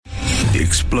The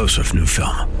explosive new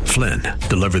film, Flynn,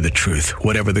 deliver the truth,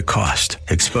 whatever the cost,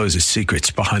 exposes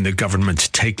secrets behind the government's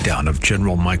takedown of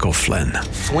General Michael Flynn.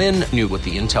 Flynn knew what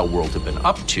the intel world had been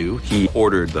up to. He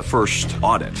ordered the first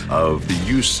audit of the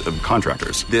use of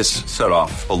contractors. This set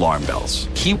off alarm bells.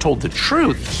 He told the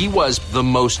truth. He was the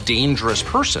most dangerous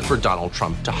person for Donald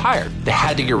Trump to hire. They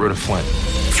had to get rid of Flynn.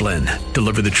 Flynn,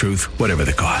 deliver the truth, whatever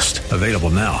the cost. Available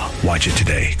now. Watch it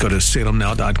today. Go to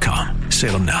salemnow.com.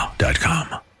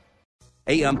 salemnow.com.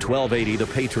 AM 1280, The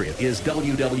Patriot, is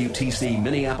WWTC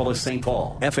Minneapolis, St.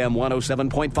 Paul. FM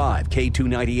 107.5,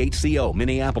 K298CO,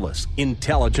 Minneapolis.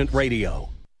 Intelligent Radio.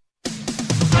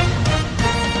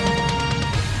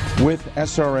 With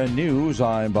SRN News,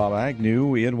 I'm Bob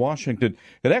Agnew in Washington.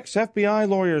 An ex-FBI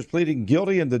lawyer is pleading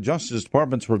guilty in the Justice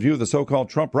Department's review of the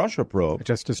so-called Trump-Russia probe. A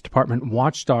Justice Department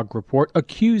watchdog report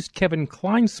accused Kevin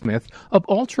Kleinsmith of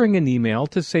altering an email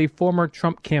to say former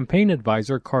Trump campaign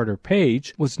advisor Carter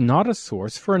Page was not a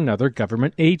source for another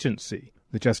government agency.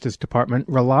 The Justice Department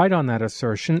relied on that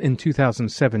assertion in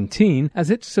 2017 as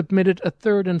it submitted a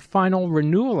third and final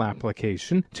renewal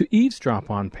application to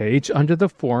eavesdrop on Page under the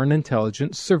Foreign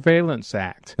Intelligence Surveillance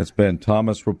Act. That's Ben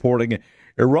Thomas reporting.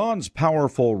 Iran's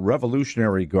powerful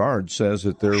Revolutionary Guard says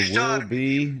that there will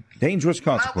be dangerous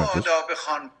consequences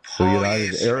for the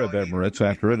United Arab Emirates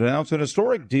after it announced an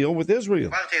historic deal with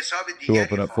Israel to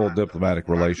open up full diplomatic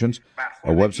relations.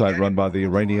 A website run by the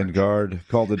Iranian Guard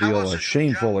called the deal a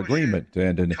shameful agreement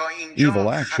and an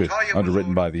evil action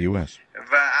underwritten by the U.S.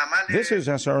 This is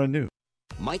SRN News.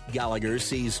 Mike Gallagher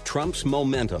sees Trump's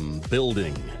momentum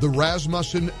building. The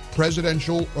Rasmussen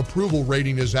presidential approval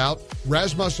rating is out.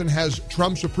 Rasmussen has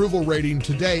Trump's approval rating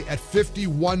today at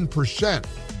 51%.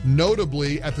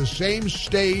 Notably, at the same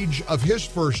stage of his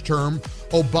first term,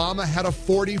 Obama had a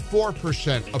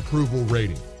 44% approval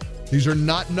rating. These are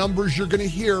not numbers you're going to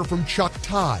hear from Chuck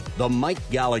Todd. The Mike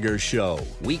Gallagher Show,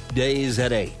 weekdays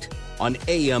at 8 on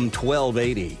AM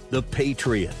 1280, The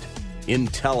Patriot.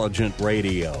 Intelligent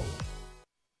Radio.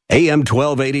 AM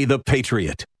 1280, The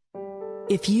Patriot.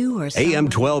 If you are AM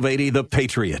 1280, The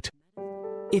Patriot.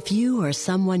 If you or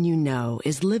someone you know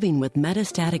is living with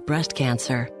metastatic breast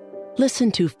cancer, listen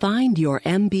to Find Your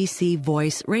MBC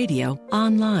Voice Radio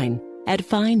online at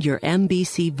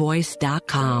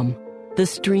findyourmbcvoice.com, the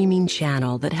streaming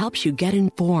channel that helps you get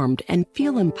informed and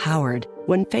feel empowered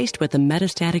when faced with a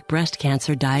metastatic breast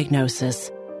cancer diagnosis.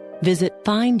 Visit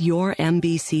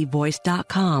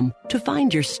findyourmbcvoice.com to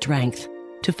find your strength,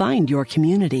 to find your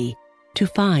community, to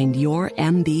find your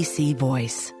MBC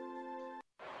voice.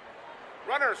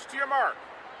 Runners, to your mark.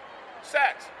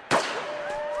 Set.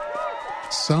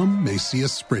 Some may see a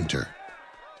sprinter.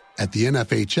 At the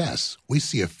NFHS, we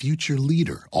see a future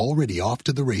leader already off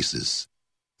to the races.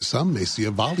 Some may see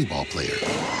a volleyball player. Good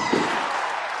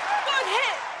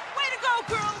hit! Way to go,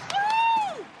 girls!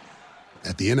 Woo!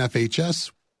 At the NFHS,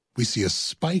 we see a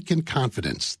spike in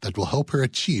confidence that will help her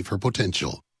achieve her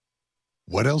potential.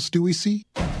 What else do we see?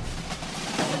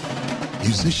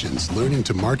 Musicians learning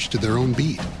to march to their own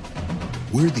beat.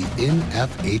 We're the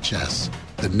NFHS,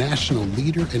 the national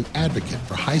leader and advocate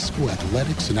for high school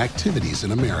athletics and activities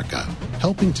in America,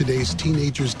 helping today's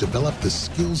teenagers develop the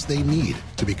skills they need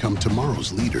to become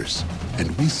tomorrow's leaders.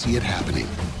 And we see it happening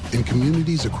in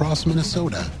communities across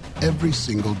Minnesota every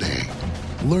single day.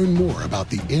 Learn more about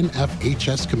the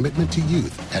NFHS commitment to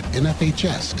youth at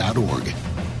nfhs.org.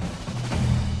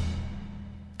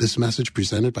 This message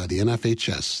presented by the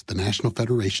NFHS, the National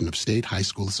Federation of State High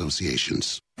School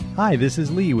Associations. Hi, this is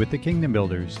Lee with the Kingdom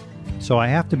Builders. So I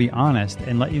have to be honest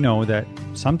and let you know that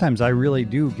sometimes I really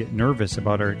do get nervous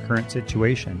about our current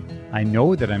situation. I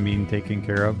know that I'm being taken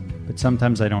care of, but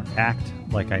sometimes I don't act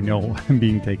like I know I'm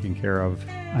being taken care of.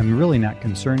 I'm really not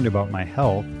concerned about my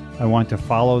health. I want to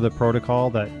follow the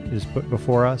protocol that is put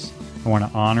before us. I want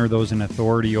to honor those in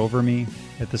authority over me.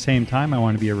 At the same time, I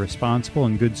want to be a responsible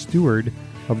and good steward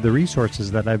of the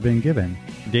resources that I've been given.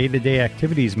 Day-to-day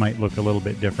activities might look a little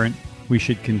bit different. We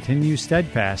should continue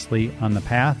steadfastly on the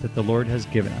path that the Lord has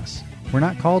given us. We're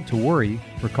not called to worry,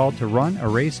 we're called to run a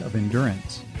race of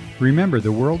endurance. Remember,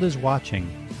 the world is watching.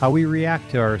 How we react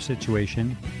to our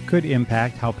situation could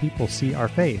impact how people see our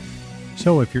faith.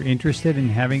 So if you're interested in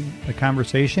having a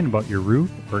conversation about your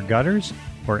roof or gutters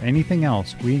or anything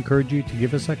else, we encourage you to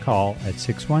give us a call at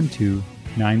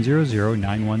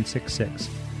 612-900-9166.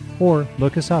 Or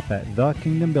look us up at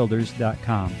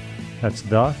thekingdombuilders.com. That's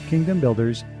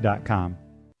thekingdombuilders.com.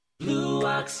 Blue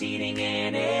Ox Heating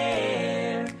and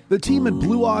Air. The team at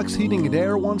Blue Ox Heating and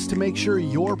Air wants to make sure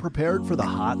you're prepared for the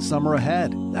hot summer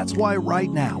ahead. That's why right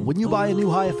now, when you buy a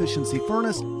new high-efficiency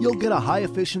furnace, you'll get a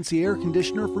high-efficiency air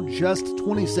conditioner for just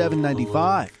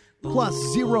 $27.95. Plus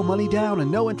 0 money down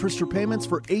and no interest or payments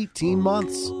for 18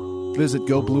 months. Visit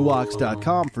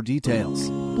goblueox.com for details.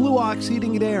 Blue Ox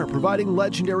Heating and Air, providing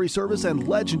legendary service and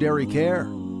legendary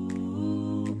care.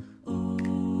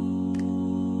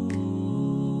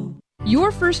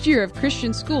 Your first year of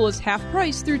Christian school is half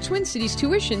price through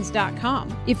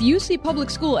TwinCitiesTuitions.com. If you see public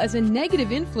school as a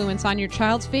negative influence on your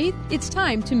child's faith, it's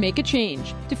time to make a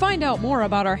change. To find out more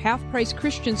about our half-price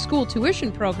Christian school tuition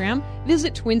program,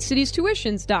 visit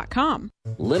TwinCitiesTuitions.com.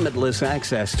 Limitless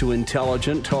access to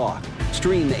intelligent talk.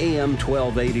 Stream AM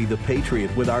 1280 The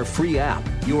Patriot with our free app,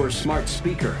 your smart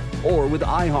speaker, or with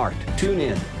iHeart,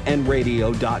 TuneIn, and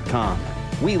radio.com.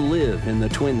 We live in the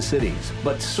Twin Cities,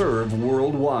 but serve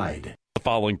worldwide. The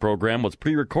following program was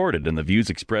pre-recorded, and the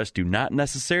views expressed do not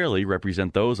necessarily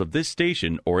represent those of this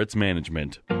station or its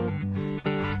management.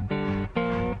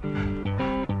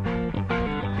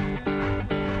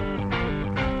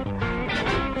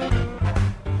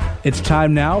 It's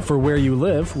time now for Where You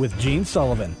Live with Gene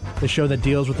Sullivan, the show that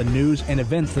deals with the news and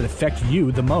events that affect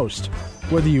you the most.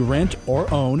 Whether you rent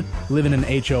or own, live in an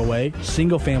HOA,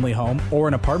 single-family home, or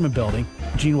an apartment building,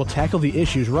 Gene will tackle the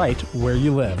issues right where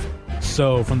you live.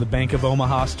 So, from the Bank of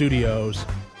Omaha studios,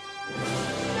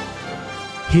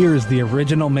 here's the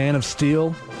original Man of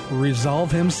Steel,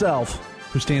 Resolve himself,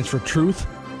 who stands for truth,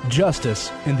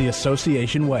 justice, and the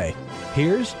association way.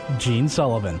 Here's Gene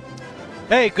Sullivan.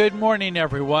 Hey, good morning,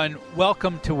 everyone.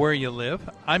 Welcome to Where You Live.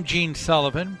 I'm Gene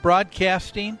Sullivan,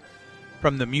 broadcasting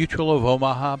from the Mutual of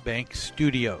Omaha Bank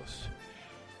Studios.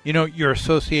 You know, your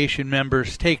association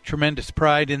members take tremendous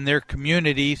pride in their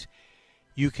communities.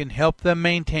 You can help them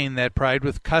maintain that pride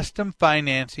with custom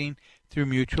financing through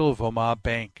Mutual of Omaha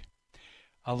Bank,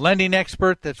 a lending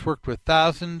expert that's worked with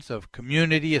thousands of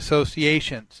community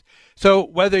associations. So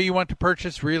whether you want to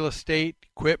purchase real estate,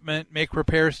 equipment, make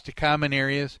repairs to common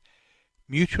areas,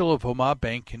 Mutual of Omaha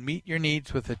Bank can meet your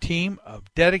needs with a team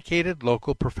of dedicated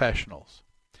local professionals.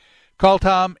 Call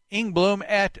Tom Ingblom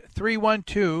at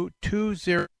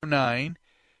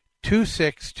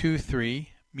 312-209-2623,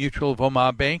 Mutual of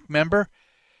Omaha Bank, member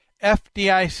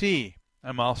FDIC.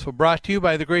 I'm also brought to you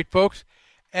by the great folks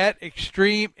at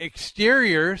Extreme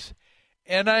Exteriors,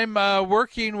 and I'm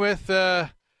working with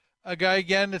a guy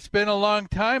again that's been a long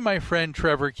time, my friend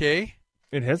Trevor Kay.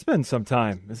 It has been some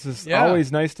time. This is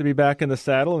always nice to be back in the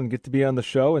saddle and get to be on the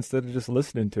show instead of just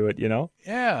listening to it, you know?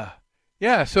 Yeah.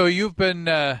 Yeah, so you've been,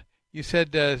 you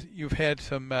said you've had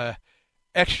some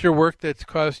extra work that's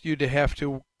caused you to have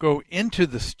to go into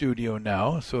the studio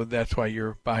now, so that's why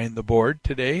you're behind the board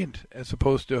today as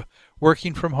opposed to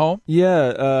working from home?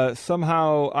 Yeah,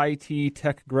 somehow IT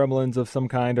tech gremlins of some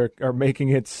kind are making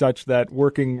it such that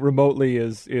working remotely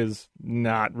is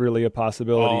not really a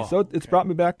possibility. So it's brought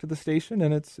me back to the station,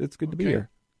 and it's good to be here.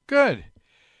 Good.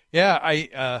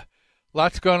 Yeah,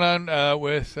 lots going on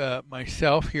with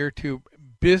myself here too.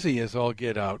 Busy as all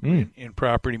get out in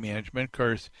property management. Of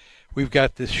course, we've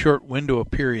got this short window of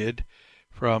period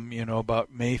from,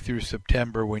 about May through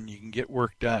September when you can get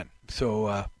work done.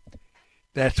 So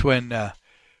that's when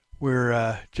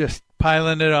we're just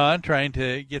piling it on, trying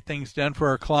to get things done for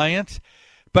our clients.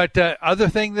 But other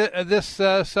thing that this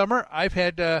summer, I've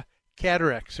had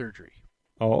cataract surgery.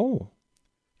 Oh.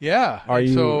 Yeah. Are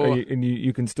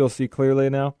you can still see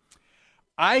clearly now?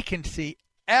 I can see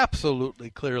absolutely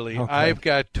clearly. Okay. I've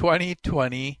got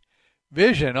 20/20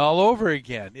 vision all over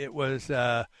again. It was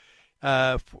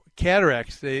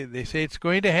cataracts. They say it's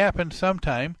going to happen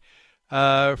sometime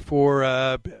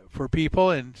for people,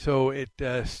 and so it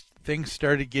things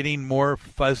started getting more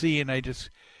fuzzy, and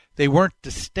they weren't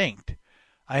distinct.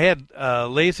 I had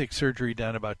LASIK surgery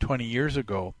done about 20 years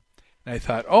ago, and I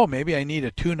thought, maybe I need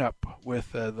a tune-up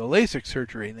with the LASIK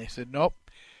surgery, and they said, nope,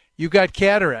 you got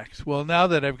cataracts. Well, now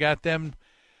that I've got them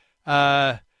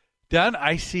done,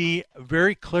 I see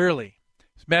very clearly.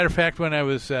 As a matter of fact, when I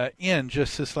was in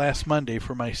just this last Monday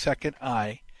for my second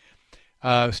eye,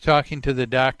 I was talking to the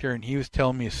doctor, and he was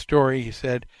telling me a story. He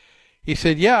said,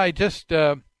 yeah, I just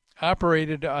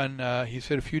operated on, he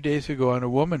said a few days ago, on a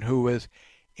woman who was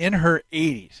in her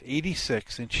 80s,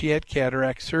 86, and she had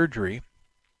cataract surgery,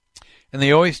 and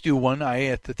they always do one eye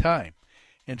at the time.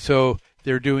 And so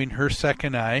they're doing her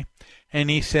second eye,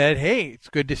 and he said, hey, it's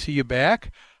good to see you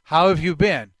back. How have you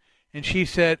been? And she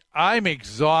said, I'm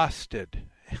exhausted.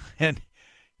 And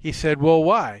he said, well,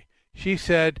 why? She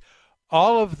said,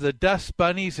 all of the dust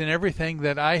bunnies and everything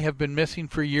that I have been missing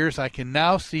for years, I can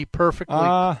now see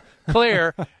perfectly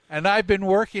clear, and I've been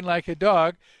working like a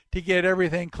dog to get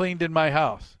everything cleaned in my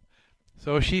house.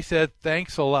 So she said,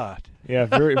 thanks a lot. Yeah,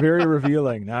 very, very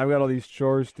revealing. Now I've got all these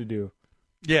chores to do.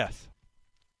 Yes.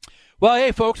 Well,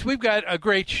 hey, folks, we've got a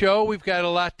great show. We've got a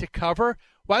lot to cover.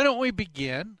 why don't we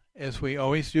begin, as we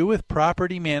always do, with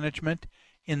property management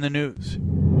in the news.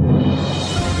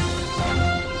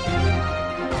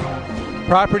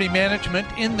 Property management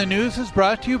in the news is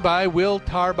brought to you by Will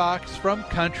Tarbox from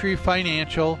Country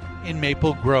Financial in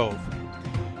Maple Grove,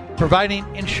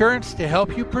 providing insurance to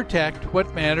help you protect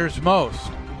what matters most.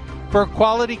 For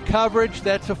quality coverage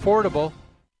that's affordable,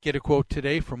 get a quote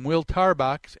today from Will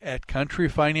Tarbox at Country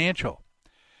Financial.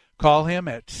 Call him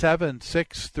at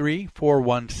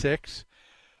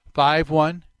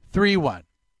 763-416-5131.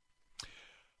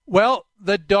 Well,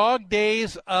 the dog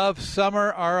days of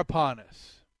summer are upon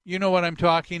us. You know what I'm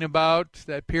talking about,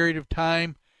 that period of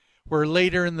time where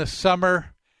later in the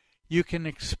summer you can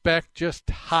expect just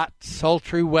hot,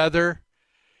 sultry weather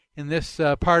in this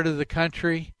part of the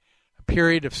country, a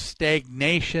period of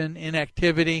stagnation,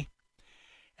 inactivity.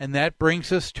 And that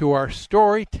brings us to our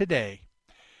story today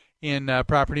in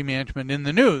Property Management in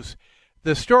the News.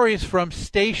 The story is from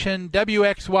station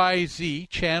WXYZ,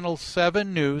 Channel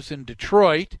 7 News in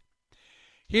Detroit.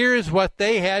 Here is what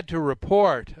they had to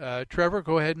report. Trevor,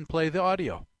 go ahead and play the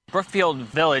audio. Brookfield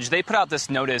Village, they put out this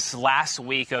notice last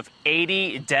week of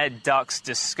 80 dead ducks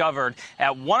discovered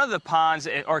at one of the ponds,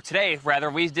 or today, rather,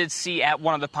 we did see at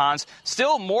one of the ponds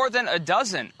still more than a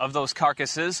dozen of those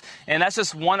carcasses, and that's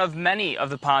just one of many of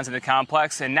the ponds in the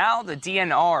complex, and now the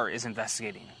DNR is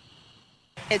investigating.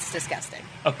 It's disgusting.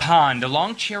 A pond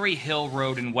along Cherry Hill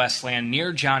Road in Westland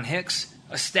near John Hicks,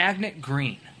 a stagnant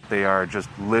green. They are just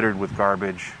littered with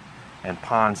garbage and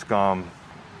pond scum,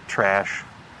 trash,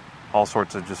 all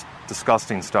sorts of just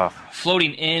disgusting stuff.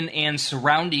 Floating in and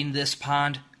surrounding this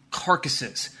pond,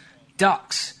 carcasses,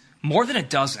 ducks, more than a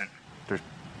dozen. There's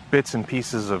bits and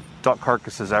pieces of duck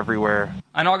carcasses everywhere.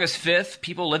 On August 5th,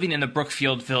 people living in the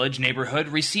Brookfield Village neighborhood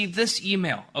received this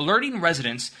email alerting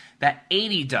residents that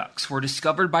 80 ducks were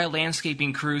discovered by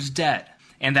landscaping crews dead,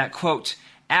 and that, quote,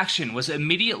 action was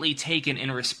immediately taken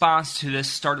in response to this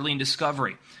startling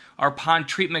discovery. Our pond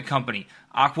treatment company,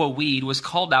 Aqua Weed, was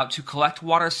called out to collect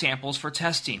water samples for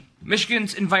testing.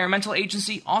 Michigan's environmental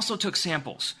agency also took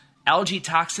samples. Algae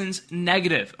toxins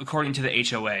negative, according to the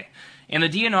HOA. And the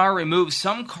DNR removed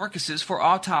some carcasses for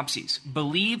autopsies,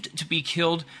 believed to be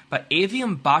killed by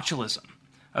avian botulism,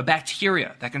 a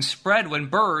bacteria that can spread when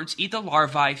birds eat the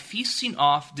larvae feasting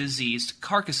off diseased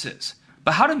carcasses.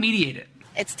 But how to mediate it?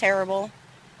 It's terrible.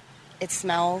 It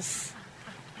smells.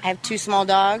 I have 2 small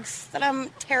dogs that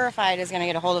I'm terrified is going to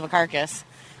get a hold of a carcass,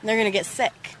 and they're going to get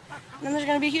sick. And then there's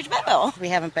going to be a huge vet bill. We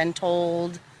haven't been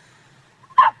told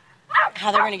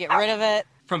how they're going to get rid of it.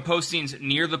 From postings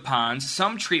near the ponds,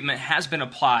 some treatment has been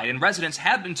applied, and residents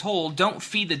have been told don't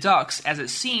feed the ducks, as it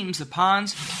seems the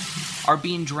ponds are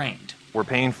being drained. We're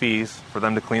paying fees for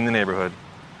them to clean the neighborhood,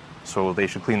 so they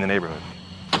should clean the neighborhood.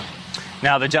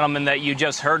 Now, the gentleman that you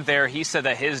just heard there, he said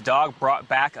that his dog brought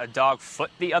back a dog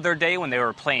foot the other day when they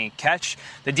were playing catch.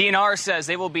 The DNR says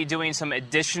they will be doing some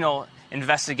additional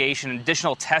investigation,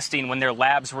 additional testing when their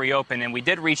labs reopen, and we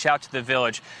did reach out to the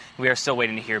village. We are still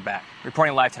waiting to hear back.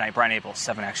 Reporting live tonight, Brian Abel,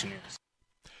 7 Action News.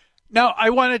 Now, I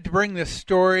wanted to bring this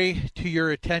story to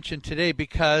your attention today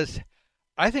because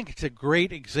I think it's a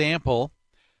great example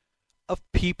of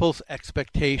people's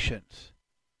expectations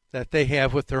that they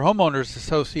have with their homeowners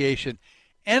association.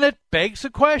 And it begs the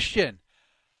question,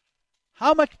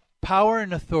 how much power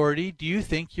and authority do you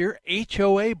think your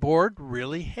HOA board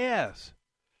really has?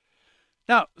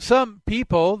 Now, some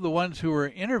people, the ones who were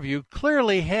interviewed,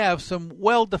 clearly have some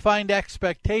well-defined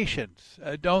expectations,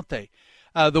 don't they?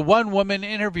 The one woman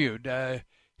interviewed,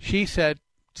 she said,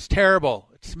 it's terrible.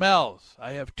 It smells.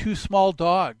 I have 2 small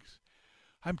dogs.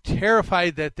 I'm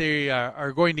terrified that they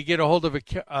are going to get a hold of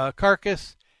a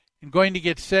carcass and going to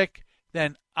get sick,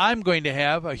 then I'm going to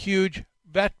have a huge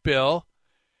vet bill.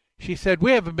 She said,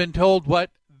 we haven't been told what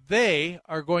they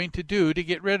are going to do to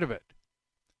get rid of it.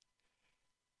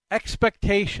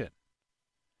 Expectation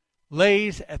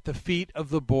lays at the feet of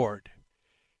the board.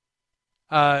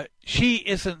 She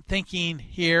isn't thinking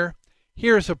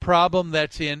here's a problem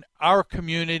that's in our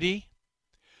community.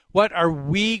 What are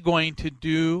we going to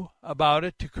do about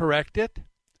it to correct it?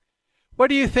 What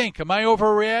do you think? Am I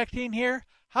overreacting here?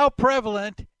 How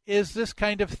prevalent is this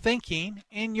kind of thinking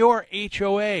in your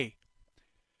HOA?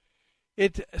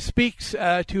 It speaks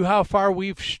to how far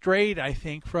we've strayed, I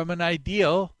think, from an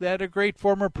ideal that a great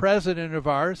former president of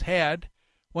ours had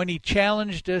when he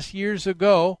challenged us years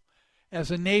ago as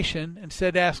a nation and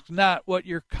said, ask not what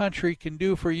your country can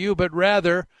do for you, but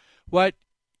rather what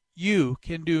you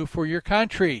can do for your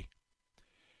country.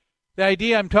 The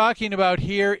idea I'm talking about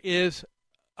here is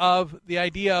of the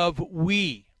idea of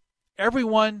we.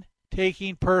 Everyone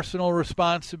taking personal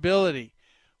responsibility.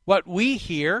 What we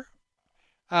hear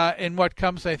and what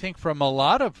comes, I think, from a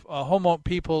lot of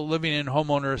people living in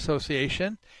homeowner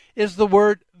association is the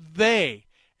word they.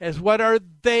 As what are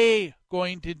they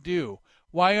going to do?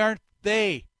 Why aren't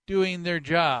they doing their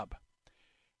job?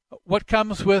 What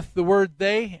comes with the word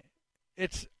they?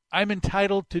 It's I'm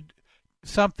entitled to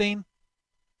something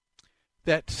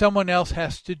that someone else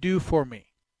has to do for me.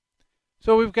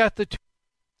 So we've got the two.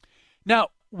 Now,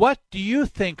 what do you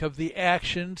think of the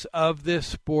actions of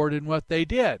this board and what they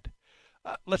did?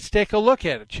 Let's take a look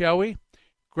at it, shall we?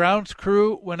 Grounds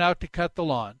crew went out to cut the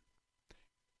lawn,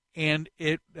 and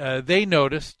they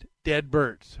noticed dead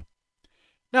birds.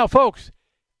 Now, folks,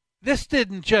 this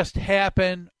didn't just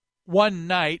happen one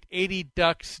night, 80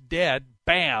 ducks dead,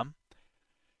 bam.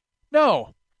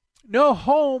 No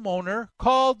homeowner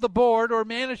called the board or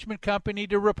management company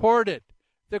to report it.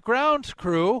 The grounds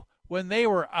crew, when they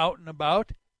were out and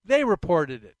about, they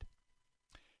reported it.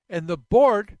 And the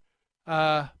board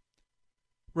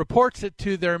reports it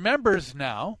to their members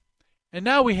now. And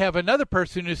now we have another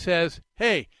person who says,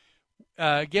 hey,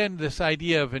 again, this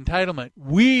idea of entitlement,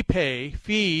 we pay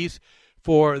fees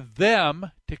for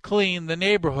them to clean the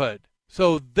neighborhood,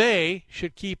 so they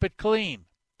should keep it clean.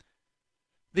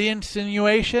 The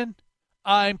insinuation,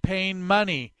 I'm paying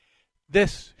money.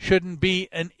 This shouldn't be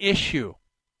an issue.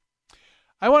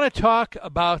 I want to talk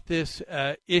about this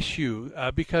issue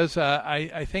because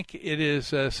I think it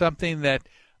is something that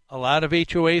a lot of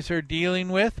HOAs are dealing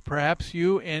with. Perhaps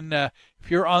you, if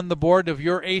you're on the board of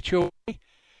your HOA,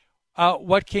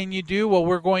 what can you do? Well,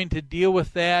 we're going to deal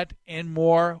with that and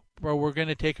more. Well, we're going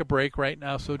to take a break right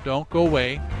now, so don't go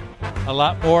away. A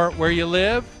lot more Where You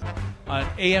Live on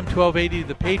AM 1280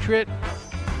 The Patriot.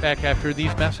 Back after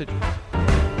these messages.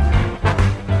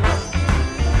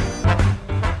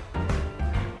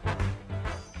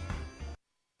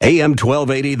 AM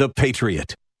 1280 The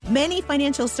Patriot. Many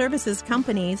financial services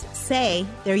companies say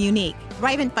they're unique.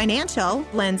 Thrivent Financial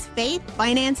blends faith,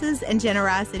 finances, and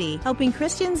generosity, helping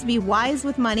Christians be wise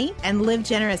with money and live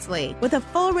generously. With a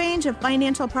full range of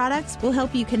financial products, we'll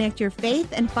help you connect your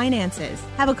faith and finances.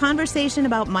 Have a conversation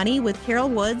about money with Carol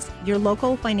Woods, your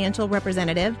local financial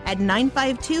representative, at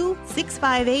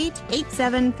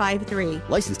 952-658-8753.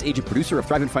 Licensed agent producer of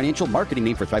Thrivent Financial, marketing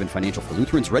name for Thrivent Financial for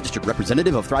Lutherans, registered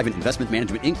representative of Thrivent Investment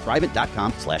Management, Inc.,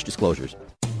 Thrivent.com/disclosures.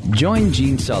 Join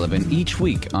Gene Sullivan each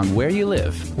week on Where You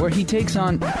Live, where he takes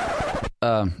on...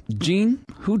 Gene,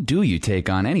 who do you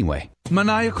take on anyway?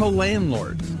 Maniacal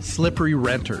landlords, slippery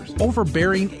renters,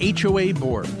 overbearing HOA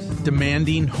boards,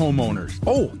 demanding homeowners.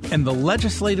 Oh, and the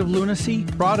legislative lunacy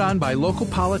brought on by local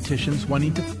politicians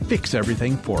wanting to fix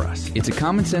everything for us. It's a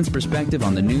common sense perspective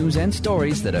on the news and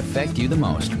stories that affect you the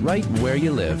most, right where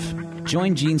you live.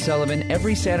 Join Gene Sullivan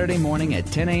every Saturday morning at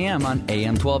 10 a.m. on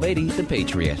AM 1280, The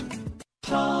Patriot.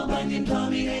 Paul Bunyan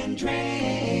Plumbing and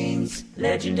Drains.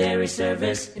 Legendary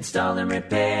service, install and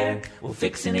repair. We'll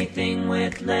fix anything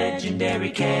with legendary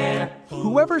care.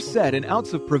 Whoever said an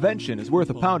ounce of prevention is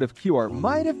worth a pound of cure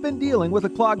might have been dealing with a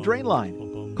clogged drain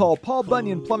line. Call Paul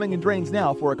Bunyan Plumbing and Drains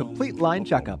now for a complete line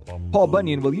checkup. Paul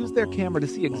Bunyan will use their camera to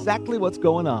see exactly what's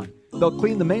going on. They'll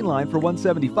clean the main line for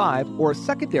 $175 or a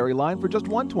secondary line for just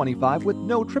 $125 with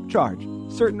no trip charge.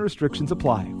 Certain restrictions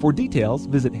apply. For details,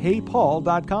 visit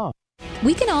heypaul.com.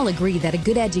 We can all agree that a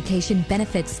good education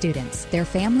benefits students, their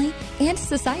family, and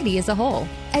society as a whole.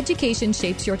 Education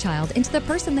shapes your child into the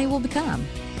person they will become.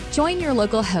 Join your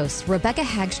local hosts, Rebecca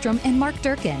Hagstrom and Mark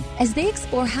Durkin, as they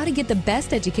explore how to get the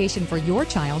best education for your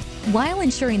child while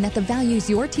ensuring that the values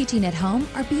you're teaching at home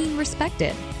are being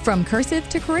respected. From cursive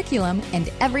to curriculum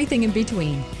and everything in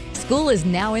between. School is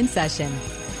now in session.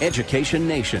 Education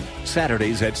Nation,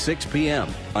 Saturdays at 6 p.m.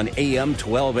 on AM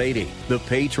 1280, The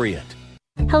Patriot.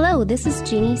 Hello, this is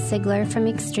Jeannie Sigler from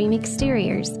Extreme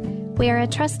Exteriors. We are a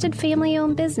trusted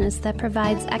family-owned business that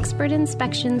provides expert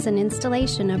inspections and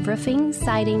installation of roofing,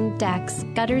 siding, decks,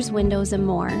 gutters, windows, and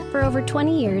more. For over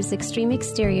 20 years, Extreme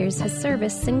Exteriors has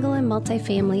serviced single and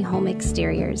multifamily home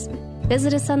exteriors.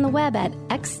 Visit us on the web at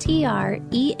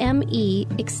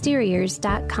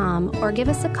xtremeexteriors.com or give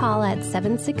us a call at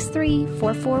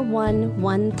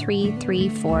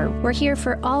 763-441-1334. We're here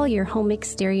for all your home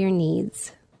exterior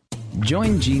needs.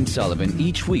 Join Gene Sullivan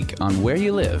each week on Where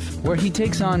You Live, where he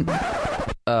takes on...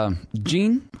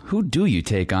 Gene, who do you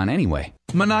take on anyway?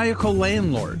 Maniacal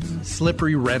landlords,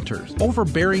 slippery renters,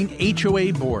 overbearing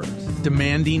HOA boards,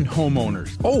 demanding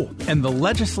homeowners. Oh, and the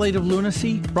legislative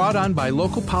lunacy brought on by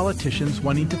local politicians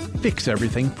wanting to fix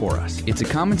everything for us. It's a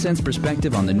common sense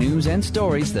perspective on the news and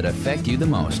stories that affect you the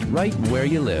most, right where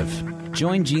you live.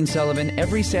 Join Gene Sullivan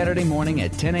every Saturday morning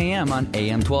at 10 a.m. on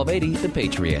AM 1280, The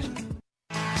Patriot.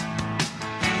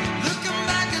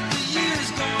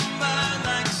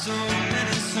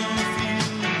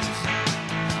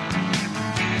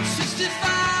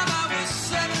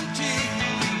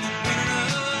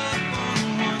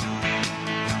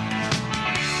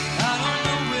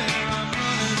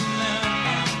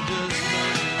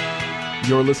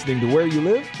 You're listening to Where You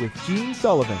Live with Gene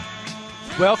Sullivan.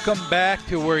 Welcome back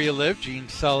to Where You Live. Gene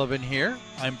Sullivan here.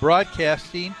 I'm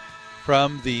broadcasting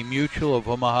from the Mutual of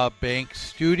Omaha Bank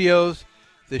Studios.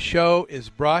 The show is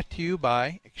brought to you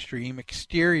by Extreme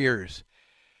Exteriors.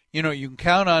 You know, you can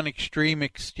count on Extreme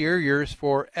Exteriors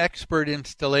for expert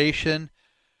installation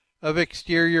of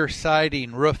exterior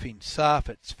siding, roofing,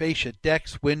 soffits, fascia,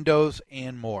 decks, windows,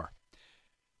 and more.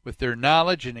 With their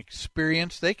knowledge and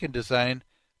experience, they can design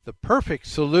the perfect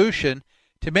solution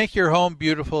to make your home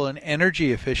beautiful and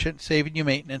energy efficient, saving you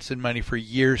maintenance and money for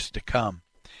years to come.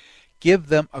 Give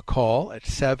them a call at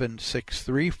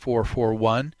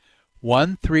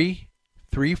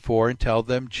 763-441-1334 and tell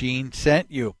them Gene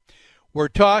sent you. We're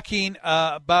talking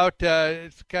about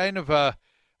it's kind of a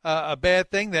bad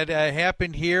thing that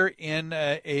happened here in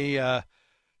a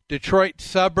Detroit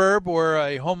suburb where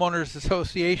a homeowners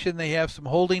association, they have some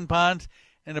holding ponds,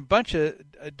 and a bunch of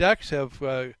ducks have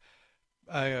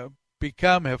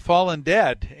fallen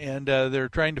dead, and they're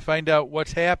trying to find out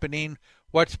what's happening,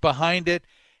 what's behind it,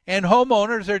 and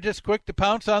homeowners are just quick to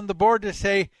pounce on the board to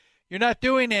say, you're not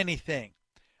doing anything.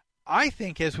 I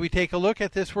think as we take a look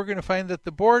at this, we're going to find that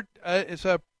the board is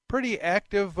a pretty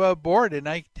active board, and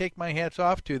I take my hats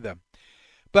off to them.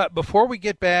 But before we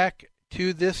get back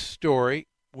to this story,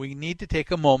 we need to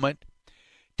take a moment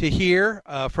to hear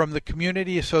from the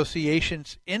Community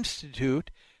Associations Institute.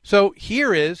 So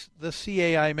here is the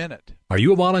CAI Minute. Are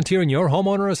you a volunteer in your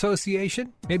homeowner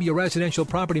association? Maybe a residential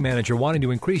property manager wanting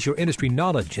to increase your industry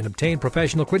knowledge and obtain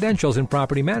professional credentials in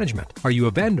property management. Are you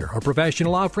a vendor or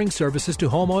professional offering services to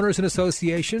homeowners and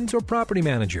associations or property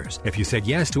managers? If you said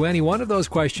yes to any one of those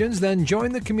questions, then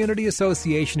join the Community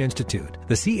Association Institute.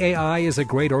 The CAI is a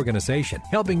great organization,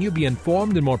 helping you be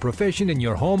informed and more proficient in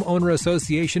your homeowner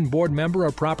association board member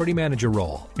or property manager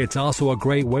role. It's also a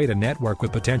great way to network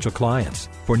with potential clients.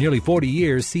 For nearly 40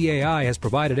 years, CAI has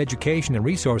provided education and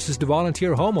resources to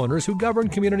volunteer homeowners who govern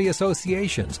community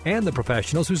associations and the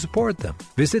professionals who support them.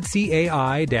 Visit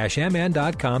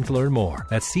CAI-MN.com to learn more.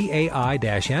 That's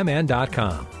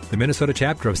CAI-MN.com. The Minnesota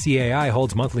chapter of CAI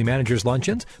holds monthly managers'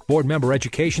 luncheons, board member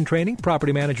education training,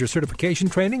 property manager certification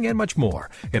training, and much more.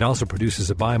 It also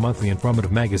produces a bi-monthly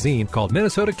informative magazine called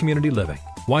Minnesota Community Living.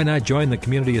 Why not join the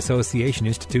Community Association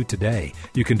Institute today?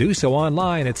 You can do so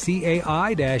online at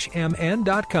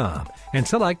CAI-MN.com and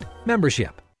select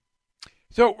membership.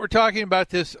 So we're talking about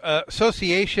this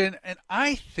association, and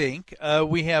I think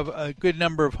we have a good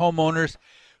number of homeowners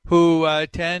who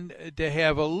tend to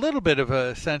have a little bit of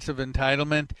a sense of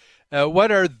entitlement.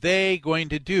 What are they going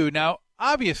to do? Now,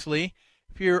 obviously,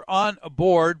 if you're on a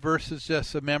board versus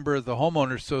just a member of the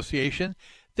homeowners association,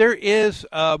 there is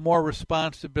more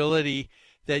responsibility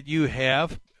that you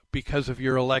have because of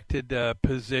your elected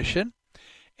position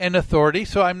and authority.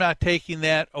 So I'm not taking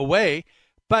that away.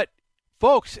 But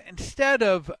folks, instead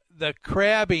of the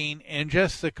crabbing and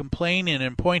just the complaining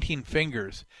and pointing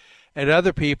fingers at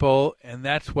other people, and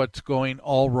that's what's going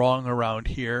all wrong around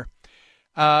here,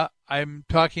 I'm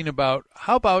talking about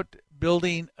how about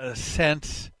building a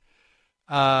sense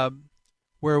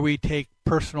where we take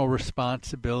personal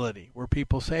responsibility, where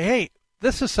people say, hey,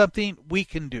 this is something we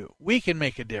can do. We can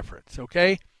make a difference,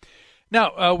 okay?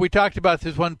 Now, we talked about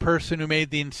this one person who made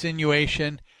the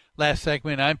insinuation last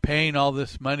segment, I'm paying all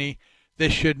this money.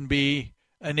 This shouldn't be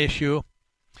an issue.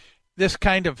 This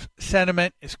kind of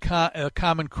sentiment is a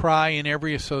common cry in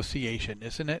every association,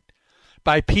 isn't it?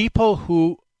 By people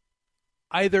who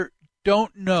either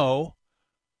don't know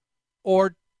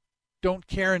or don't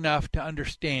care enough to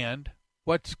understand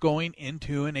what's going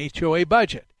into an HOA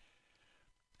budget.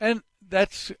 And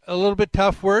that's a little bit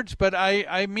tough words, but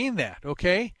I mean that,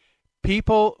 okay?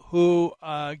 People who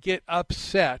get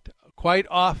upset quite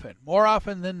often, more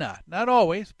often than not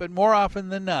always, but more often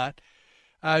than not,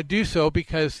 do so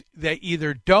because they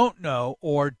either don't know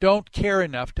or don't care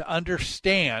enough to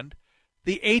understand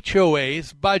the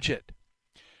HOA's budget.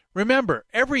 Remember,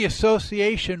 every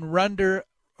association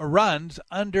runs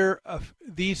under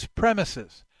these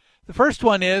premises. The first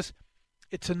one is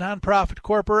it's a nonprofit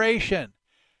corporation,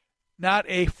 not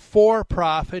a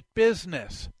for-profit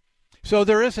business. So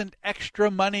there isn't extra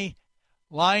money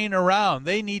lying around.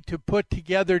 They need to put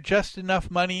together just enough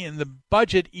money in the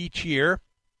budget each year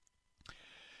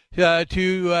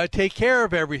to take care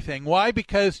of everything. Why?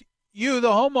 Because you,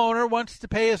 the homeowner, wants to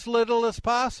pay as little as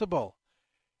possible.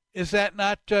 Is that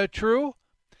not true?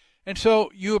 And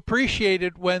so you appreciate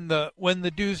it when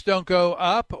the dues don't go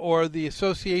up or the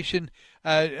association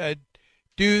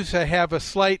dues have a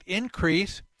slight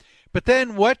increase. But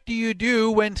then what do you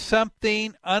do when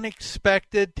something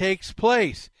unexpected takes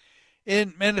place?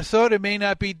 In Minnesota, it may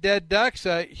not be dead ducks.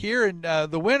 Here in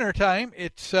the wintertime,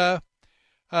 it's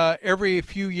every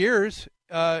few years,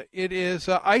 it is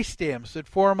ice dams that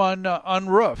form on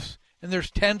roofs, and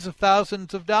there's tens of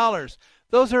thousands of dollars.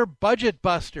 Those are budget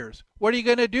busters. What are you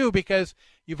going to do? Because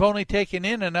you've only taken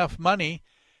in enough money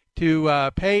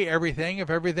to pay everything if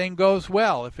everything goes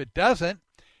well. If it doesn't,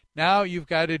 now you've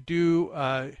got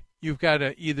to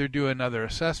either do another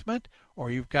assessment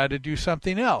or you've got to do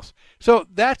something else. So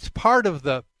that's part of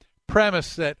the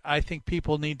premise that I think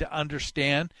people need to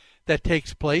understand that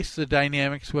takes place, the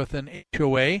dynamics with an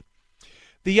HOA.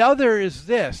 The other is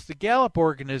this. The Gallup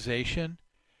organization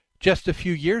just a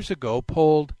few years ago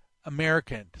polled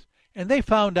Americans, and they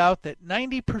found out that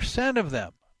 90% of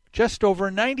them, just over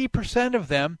 90% of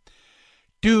them,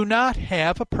 do not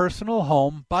have a personal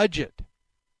home budget.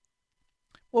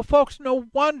 Well, folks, no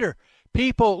wonder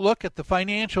people look at the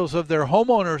financials of their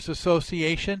homeowners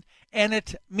association and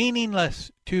it's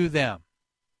meaningless to them.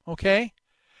 Okay?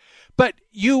 But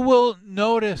you will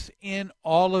notice in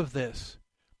all of this,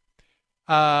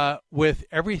 with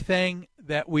everything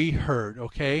that we heard,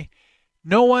 okay,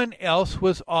 no one else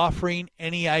was offering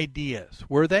any ideas,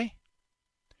 were they?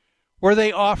 Were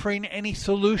they offering any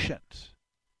solutions?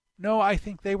 No, I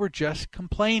think they were just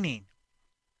complaining.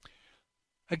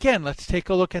 Again, let's take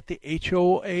a look at the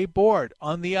HOA board.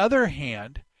 On the other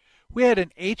hand, we had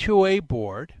an HOA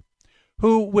board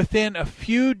who, within a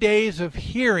few days of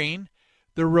hearing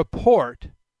the report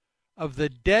of the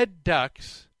dead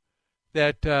ducks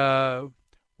that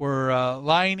were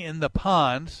lying in the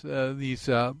ponds, these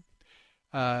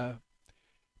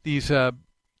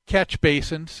catch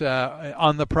basins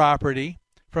on the property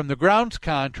from the grounds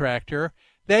contractor,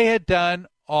 they had done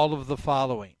all of the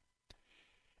following.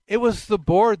 It was the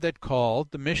board that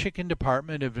called the Michigan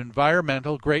Department of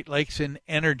Environmental, Great Lakes, and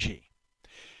Energy.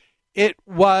 It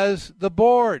was the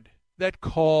board that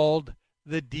called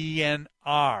the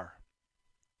DNR.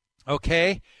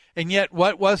 Okay? And yet,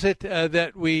 what was it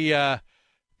that we had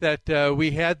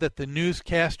that the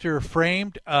newscaster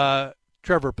framed?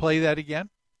 Trevor, play that again.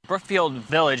 Brookfield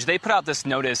Village, they put out this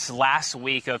notice last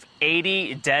week of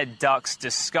 80 dead ducks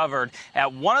discovered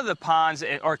at one of the ponds,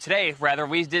 or today, rather,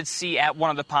 we did see at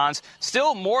one of the ponds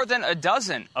still more than a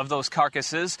dozen of those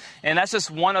carcasses, and that's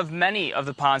just one of many of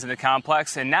the ponds in the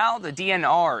complex, and now the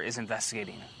DNR is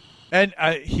investigating. And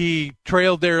he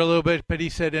trailed there a little bit, but he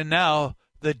said, and now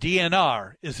the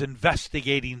DNR is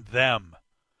investigating them.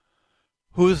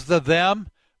 Who's the them?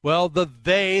 Well, the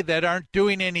they that aren't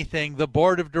doing anything, the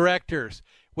board of directors.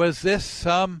 Was this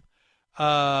some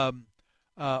awful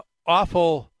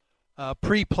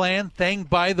pre-planned thing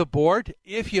by the board?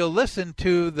 If you listen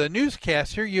to the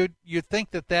newscaster, you'd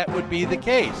think that would be the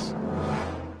case.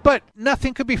 But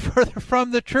nothing could be further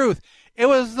from the truth. It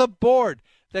was the board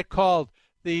that called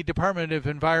the Department of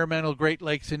Environmental, Great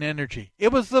Lakes, and Energy.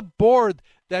 It was the board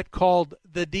that called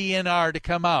the DNR to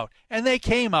come out. And they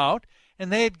came out,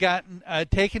 and they had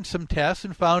taken some tests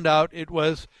and found out it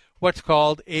was what's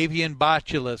called avian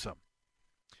botulism.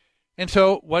 And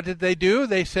so what did they do?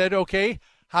 They said, okay,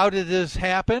 how did this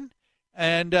happen?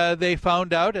 And they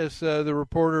found out, as the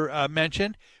reporter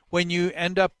mentioned, when you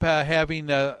end up having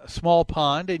a small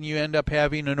pond and you end up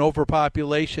having an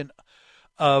overpopulation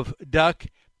of duck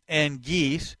and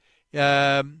geese,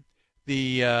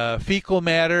 the fecal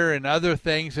matter and other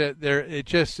things, it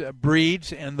just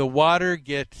breeds and the water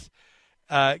gets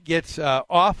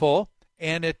awful,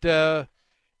 and it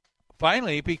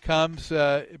finally becomes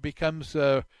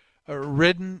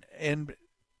ridden, and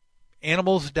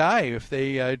animals die if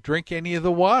they drink any of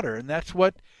the water, and that's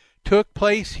what took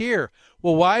place here.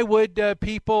 Well, why would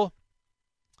people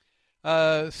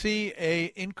see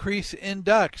a increase in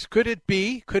ducks? Could it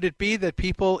be that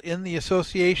people in the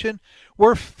association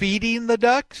were feeding the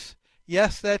ducks?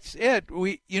 Yes, that's it.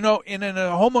 In a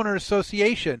homeowner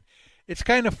association, it's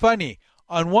kind of funny.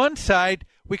 On one side,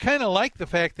 we kind of like the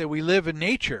fact that we live in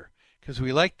nature, because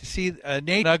we like to see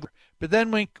nature, but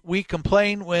then we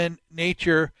complain when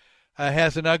nature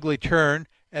has an ugly turn,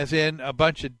 as in a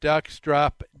bunch of ducks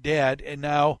drop dead, and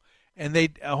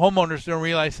homeowners don't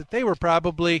realize that they were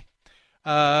probably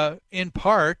in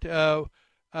part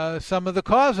some of the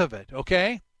cause of it.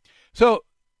 Okay, so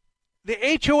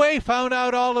the HOA found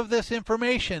out all of this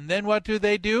information. Then what do?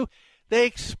 They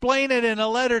explain it in a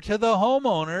letter to the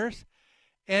homeowners,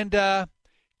 and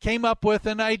came up with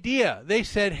an idea. They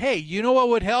said, hey, you know what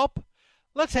would help?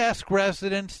 Let's ask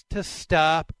residents to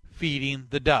stop feeding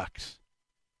the ducks.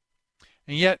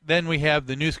 And yet then we have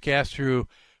the newscaster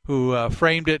who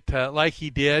framed it like he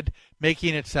did,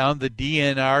 making it sound the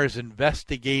DNR is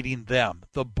investigating them,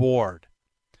 the board.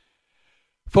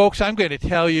 Folks, I'm going to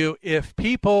tell you, if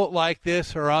people like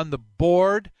this are on the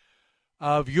board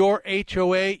of your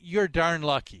HOA, you're darn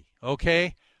lucky,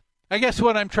 okay? I guess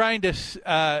what I'm trying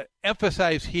to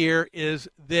emphasize here is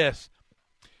this.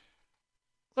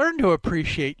 Learn to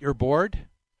appreciate your board.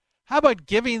 How about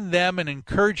giving them an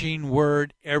encouraging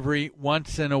word every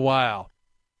once in a while?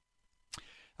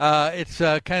 It's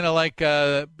kind of like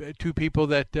two people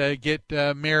that get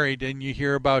married, and you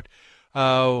hear about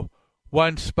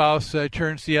one spouse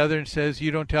turns to the other and says,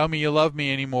 "You don't tell me you love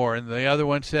me anymore." And the other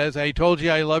one says, "I told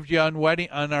you I loved you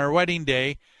on our wedding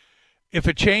day. If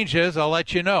it changes, I'll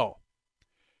let you know."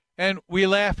 And we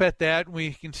laugh at that.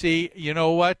 We can see, you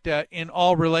know what, in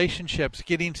all relationships,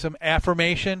 getting some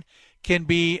affirmation can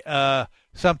be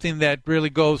something that really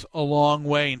goes a long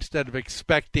way instead of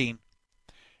expecting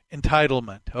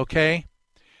entitlement, okay?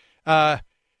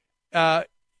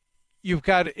 You've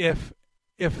got, if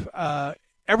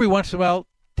every once in a while,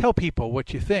 tell people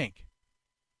what you think,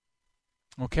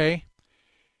 okay?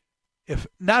 If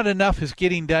not enough is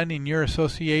getting done in your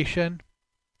association,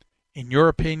 in your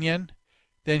opinion,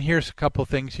 then here's a couple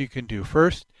things you can do.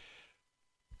 First,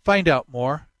 find out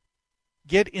more.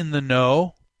 Get in the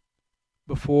know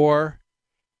before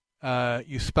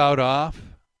you spout off,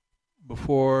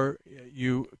 before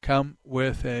you come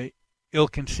with a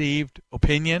ill-conceived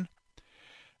opinion.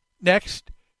 Next,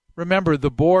 remember,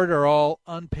 the board are all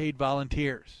unpaid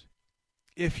volunteers.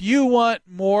 If you want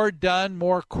more done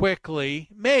more quickly,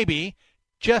 maybe,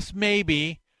 just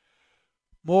maybe,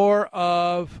 more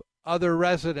of other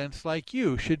residents like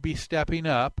you should be stepping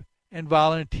up and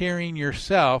volunteering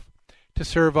yourself to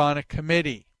serve on a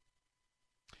committee.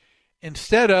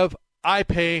 Instead of, I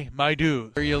pay my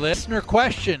dues. Where you listener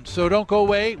questions, so don't go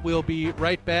away. We'll be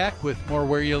right back with more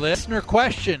Where You Live. Listener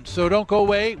questions, so don't go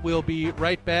away. We'll be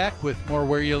right back with more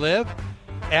Where You Live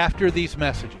after these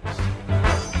messages.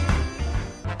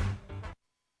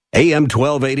 AM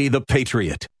 1280, The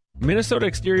Patriot. Minnesota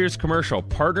Exteriors Commercial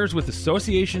partners with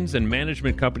associations and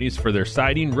management companies for their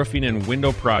siding, roofing, and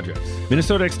window projects.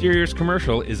 Minnesota Exteriors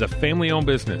Commercial is a family-owned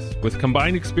business with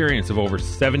combined experience of over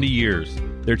 70 years.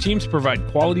 Their teams provide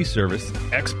quality service,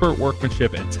 expert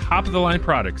workmanship, and top-of-the-line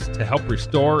products to help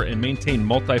restore and maintain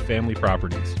multifamily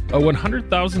properties. A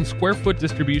 100,000 square foot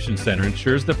distribution center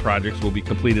ensures the projects will be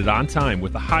completed on time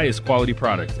with the highest quality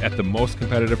products at the most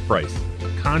competitive price.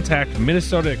 Contact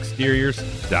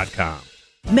MinnesotaExteriors.com.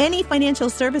 Many financial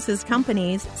services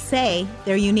companies say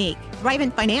they're unique.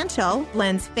 Thrivent Financial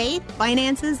blends faith,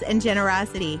 finances, and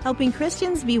generosity, helping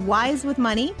Christians be wise with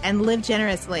money and live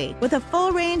generously. With a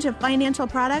full range of financial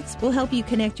products, we'll help you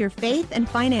connect your faith and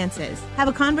finances. Have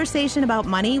a conversation about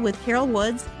money with Carol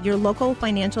Woods, your local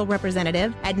financial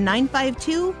representative, at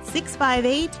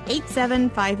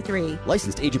 952-658-8753.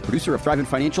 Licensed agent producer of Thrivent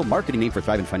Financial, marketing name for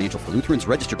Thrivent Financial for Lutherans,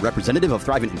 registered representative of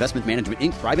Thrivent Investment Management,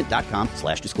 Inc.,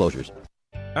 Thrivent.com/disclosures.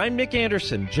 I'm Nick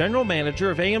Anderson, General Manager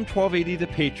of AM 1280 The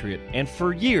Patriot, and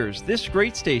for years, this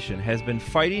great station has been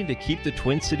fighting to keep the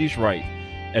Twin Cities right.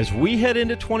 As we head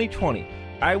into 2020,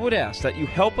 I would ask that you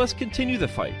help us continue the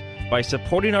fight by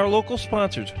supporting our local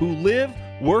sponsors who live,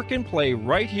 work, and play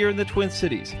right here in the Twin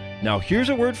Cities. Now, here's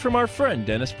a word from our friend,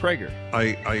 Dennis Prager.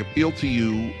 I appeal to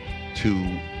you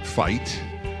to fight.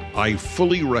 I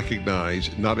fully recognize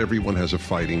not everyone has a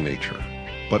fighting nature,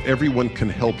 but everyone can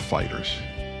help fighters.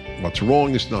 What's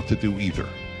wrong is not to do either.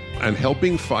 And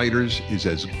helping fighters is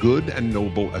as good and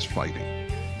noble as fighting.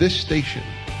 This station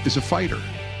is a fighter.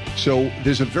 So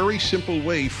there's a very simple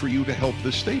way for you to help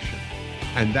this station.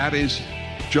 And that is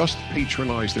just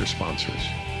patronize their sponsors.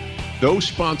 Those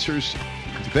sponsors,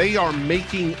 they are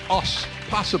making us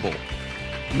possible.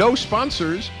 No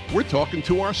sponsors, we're talking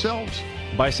to ourselves.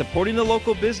 By supporting the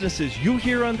local businesses you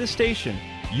hear on this station,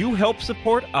 you help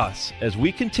support us as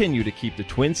we continue to keep the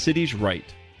Twin Cities right.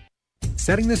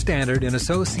 Setting the standard in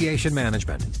association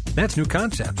management. That's New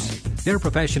Concepts. Their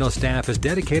professional staff is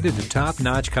dedicated to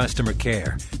top-notch customer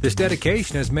care. This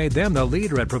dedication has made them the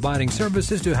leader at providing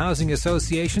services to housing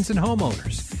associations and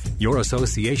homeowners. Your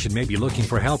association may be looking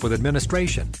for help with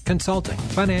administration, consulting,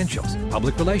 financials,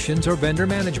 public relations, or vendor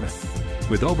management.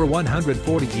 With over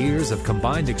 140 years of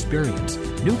combined experience,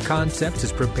 New Concepts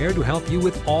is prepared to help you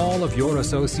with all of your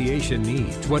association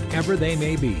needs, whatever they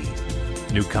may be.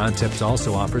 New Concepts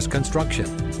also offers construction,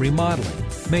 remodeling,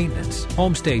 maintenance,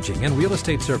 home staging, and real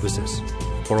estate services.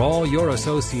 For all your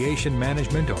association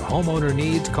management or homeowner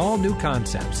needs, call New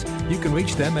Concepts. You can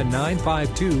reach them at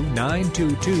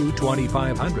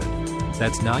 952-922-2500.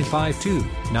 That's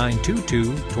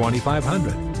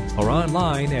 952-922-2500. Or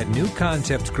online at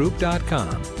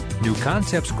newconceptsgroup.com.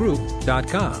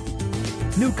 newconceptsgroup.com.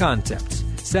 New Concepts,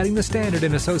 setting the standard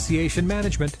in association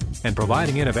management and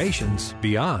providing innovations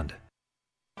beyond.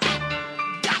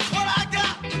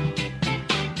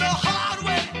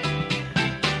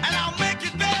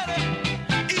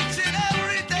 Each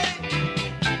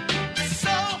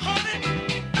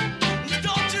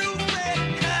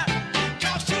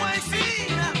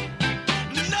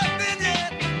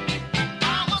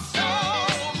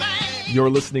You're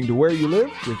listening to Where You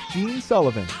Live with Gene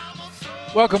Sullivan.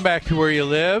 Welcome back to Where You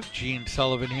Live. Gene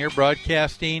Sullivan here,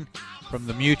 broadcasting from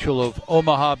the Mutual of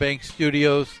Omaha Bank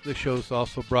Studios. The show's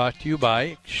also brought to you by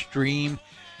Extreme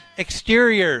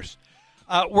Exteriors.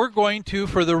 We're going to,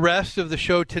 for the rest of the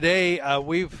show today,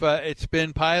 it's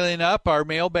been piling up, our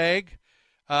mailbag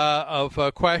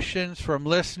of questions from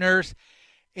listeners.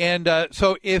 And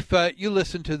so if you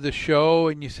listen to the show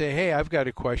and you say, hey, I've got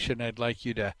a question I'd like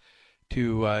you to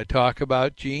talk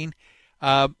about, Gene,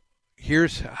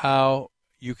 here's how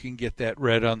you can get that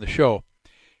read on the show.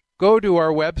 Go to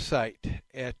our website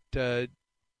at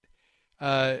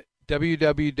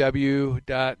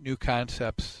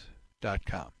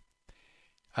www.newconcepts.com.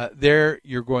 There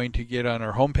you're going to get on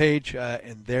our homepage,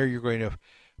 and there you're going to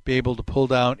be able to pull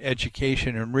down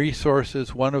education and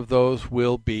resources. One of those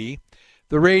will be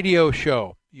the radio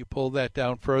show. You pull that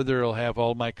down further, it'll have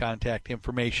all my contact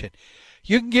information.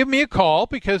 You can give me a call,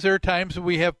 because there are times when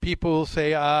we have people who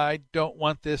say, I don't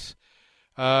want this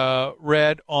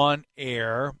read on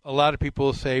air. A lot of people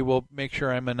will say, well, make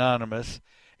sure I'm anonymous.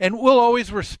 And we'll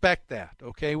always respect that,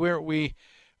 okay?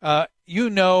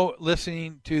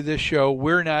 Listening to this show,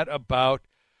 we're not about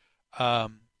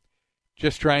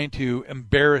just trying to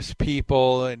embarrass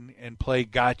people and play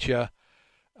gotcha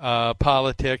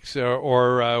politics,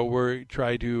 or we're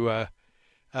trying to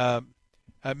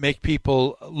make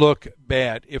people look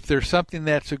bad. If there's something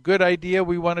that's a good idea,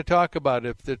 we want to talk about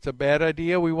it. If it's a bad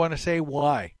idea, we want to say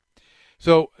why.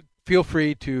 So feel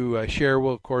free to share.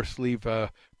 We'll, of course, leave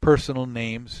personal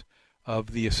names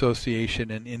of the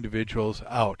association and individuals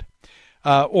out.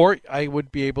 Or I'd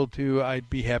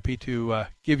be happy to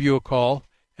give you a call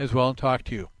as well and talk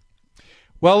to you.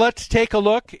 Well, let's take a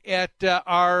look at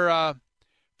our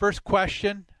first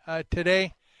question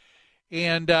today.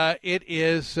 And it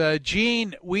is,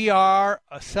 Gene, we are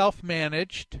a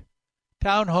self-managed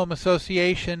townhome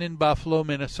association in Buffalo,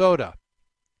 Minnesota.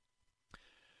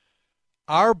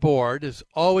 Our board is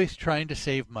always trying to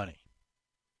save money.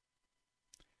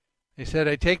 They said,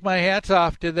 I take my hats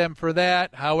off to them for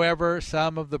that. However,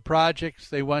 some of the projects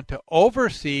they want to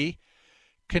oversee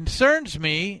concerns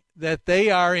me that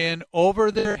they are in over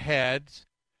their heads,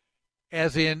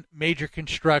 as in major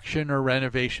construction or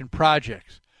renovation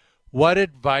projects. What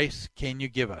advice can you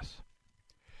give us?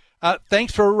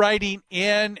 Thanks for writing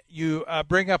in. You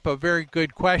bring up a very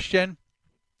good question.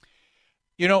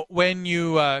 You know, when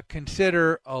you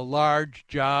consider a large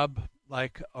job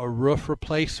like a roof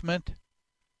replacement,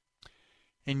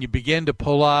 and you begin to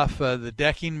pull off the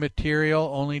decking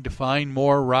material only to find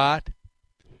more rot,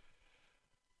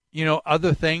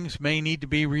 other things may need to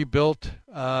be rebuilt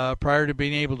prior to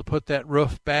being able to put that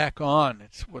roof back on.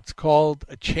 It's what's called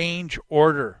a change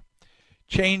order.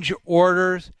 Change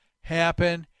orders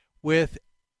happen with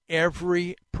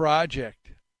every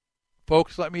project.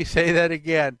 Folks, let me say that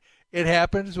again. It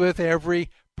happens with every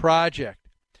project.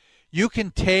 You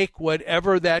can take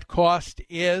whatever that cost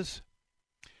is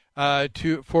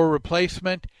for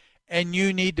replacement, and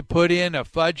you need to put in a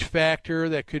fudge factor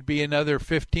that could be another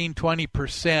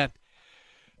 15-20%,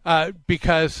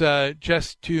 because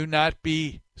just to not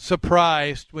be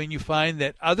surprised when you find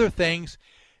that other things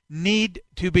need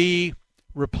to be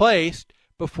replaced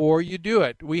before you do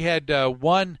it. We had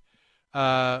one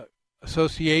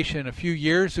association a few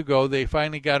years ago. They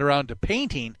finally got around to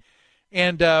painting,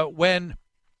 and when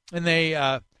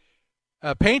a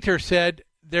painter said,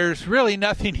 there's really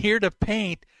nothing here to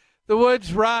paint. The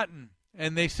wood's rotten.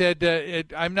 And they said,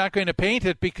 I'm not going to paint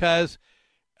it because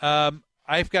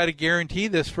I've got to guarantee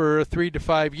this for 3 to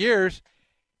 5 years.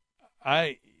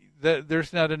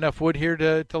 There's not enough wood here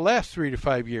to last 3 to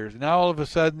 5 years. Now all of a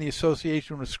sudden the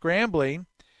association was scrambling,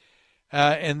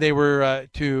 and they were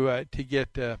to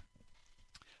get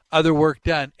other work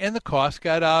done, and the cost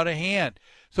got out of hand.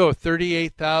 So a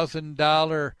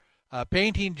 $38,000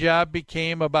 painting job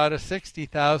became about a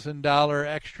 $60,000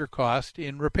 extra cost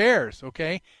in repairs.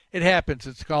 Okay, it happens.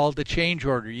 It's called a change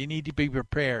order. You need to be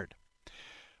prepared.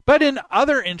 But in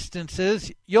other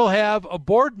instances, you'll have a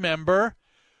board member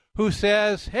who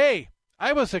says, hey,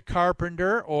 I was a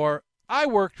carpenter, or I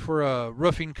worked for a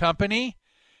roofing company,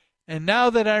 and now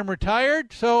that I'm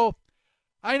retired, so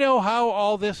I know how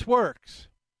all this works.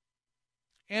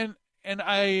 And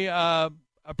I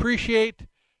appreciate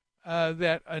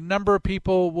that a number of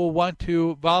people will want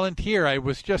to volunteer. I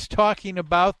was just talking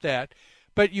about that,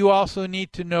 but you also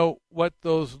need to know what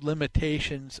those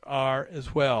limitations are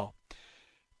as well.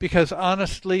 Because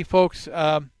honestly, folks,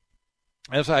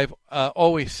 as I've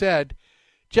always said,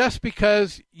 just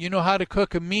because you know how to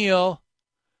cook a meal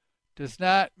does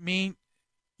not mean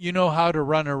you know how to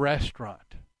run a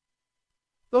restaurant.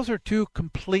 Those are two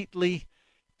completely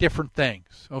different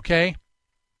things, okay?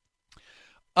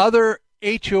 Other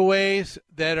HOAs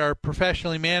that are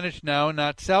professionally managed now,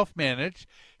 not self-managed,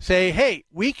 say, hey,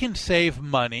 we can save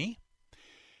money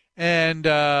and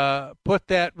put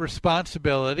that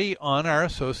responsibility on our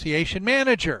association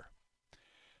manager.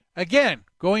 Again,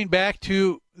 going back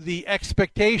to the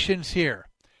expectations here,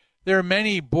 there are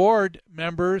many board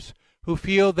members who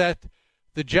feel that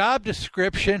the job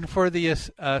description for the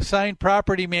assigned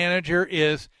property manager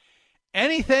is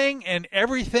anything and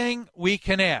everything we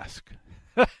can ask.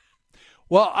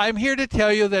 Well, I'm here to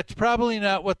tell you that's probably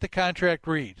not what the contract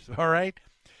reads, all right?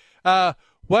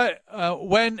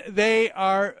 When they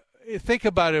are, think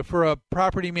about it for a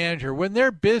property manager, when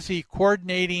they're busy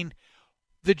coordinating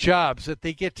the jobs that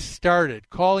they get started,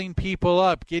 calling people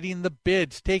up, getting the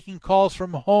bids, taking calls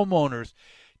from homeowners,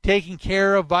 taking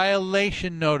care of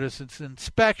violation notices,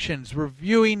 inspections,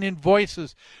 reviewing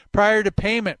invoices prior to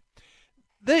payment.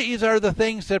 These are the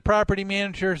things that property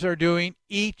managers are doing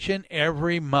each and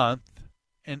every month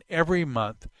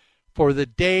for the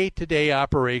day-to-day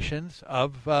operations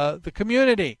of the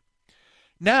community.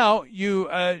 Now you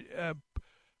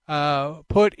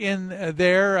put in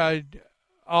there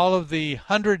all of the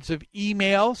hundreds of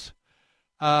emails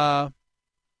that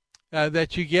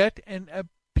you get, and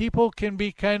people can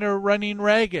be kind of running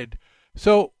ragged.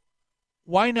 So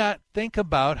why not think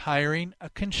about hiring a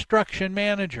construction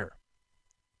manager?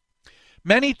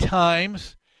 Many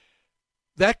times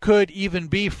that could even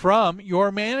be from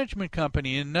your management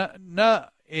company, and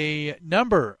a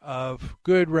number of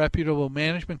good, reputable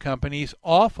management companies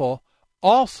also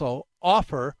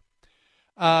offer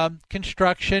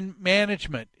construction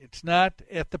management. It's not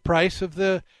at the price of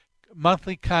the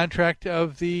monthly contract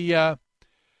of the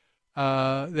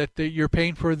that you're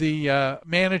paying for the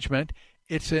management.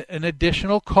 It's an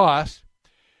additional cost,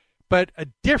 but a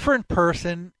different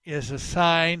person is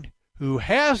assigned who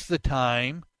has the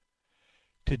time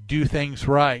to do things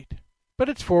right, but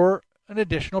it's for an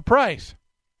additional price.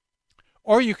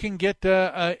 Or you can get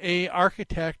a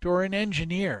architect or an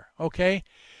engineer, okay?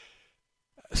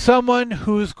 Someone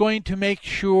who's going to make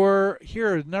sure,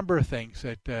 here are a number of things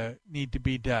that need to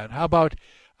be done. How about,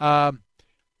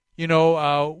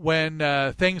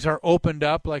 when things are opened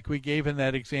up, like we gave in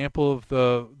that example of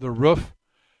the roof,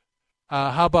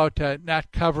 how about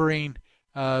not covering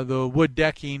the wood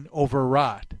decking over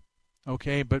rot,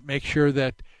 okay? But make sure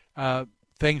that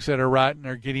things that are rotten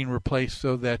are getting replaced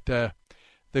so that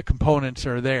the components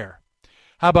are there.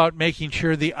 How about making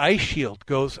sure the ice shield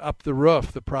goes up the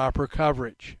roof, the proper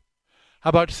coverage? How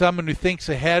about someone who thinks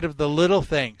ahead of the little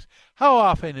things? How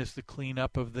often is the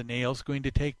cleanup of the nails going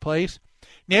to take place?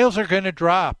 Nails are going to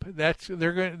drop.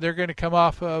 They're going to come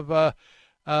off of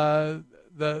the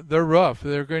roof.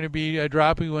 They're going to be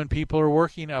dropping when people are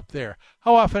working up there.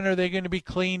 How often are they going to be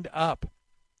cleaned up?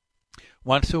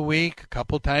 Once a week, a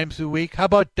couple times a week. How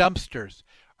about dumpsters?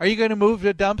 Are you going to move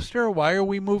a dumpster? Why are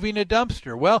we moving a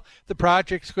dumpster? Well, the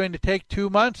project's going to take 2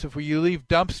 months. If you leave a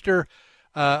dumpster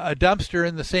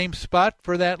in the same spot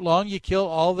for that long, you kill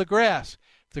all the grass.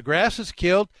 If the grass is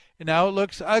killed and now it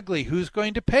looks ugly, who's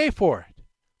going to pay for it?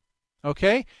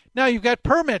 Okay? Now you've got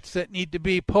permits that need to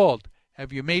be pulled.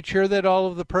 Have you made sure that all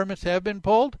of the permits have been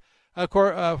pulled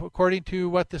according to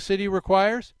what the city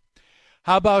requires?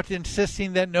 How about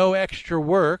insisting that no extra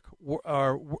work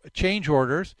or change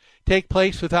orders take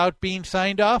place without being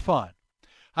signed off on?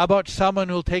 How about someone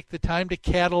who will take the time to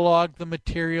catalog the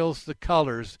materials, the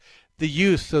colors, the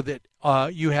use, so that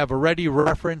you have a ready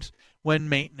reference when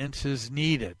maintenance is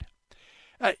needed?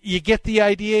 You get the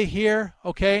idea here,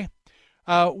 okay?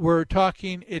 We're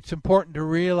talking, it's important to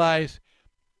realize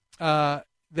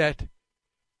that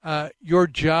your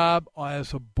job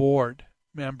as a board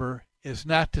member is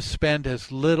not to spend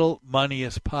as little money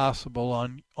as possible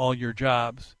on all your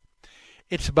jobs.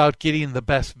 It's about getting the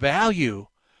best value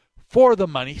for the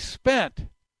money spent.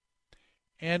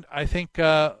 And I think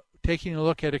taking a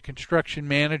look at a construction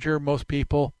manager, most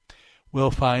people will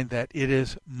find that it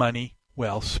is money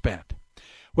well spent.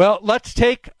 Well, let's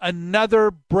take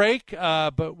another break,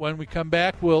 but when we come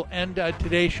back, we'll end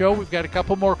today's show. We've got a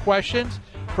couple more questions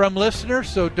from listeners,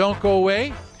 so don't go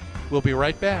away. We'll be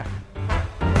right back.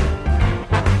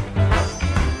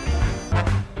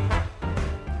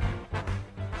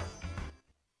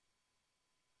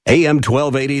 AM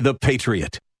 1280, The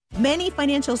Patriot. Many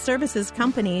financial services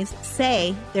companies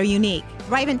say they're unique.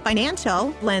 Thrivent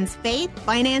Financial blends faith,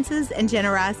 finances, and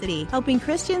generosity, helping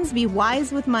Christians be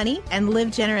wise with money and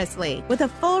live generously. With a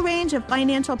full range of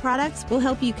financial products, we'll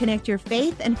help you connect your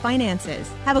faith and finances.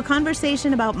 Have a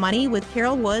conversation about money with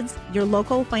Carol Woods, your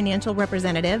local financial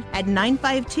representative, at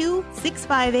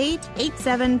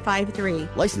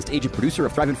 952-658-8753. Licensed agent producer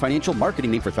of Thrivent Financial,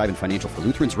 marketing name for Thrivent Financial for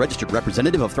Lutherans, registered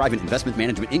representative of Thrivent Investment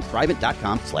Management, Inc.,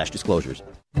 Thrivent.com/disclosures.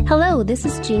 Hello, this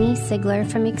is Jeannie Sigler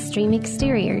from Extreme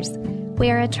Exteriors. We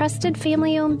are a trusted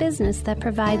family-owned business that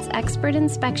provides expert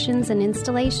inspections and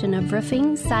installation of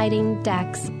roofing, siding,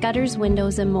 decks, gutters,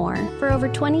 windows, and more. For over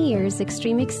 20 years,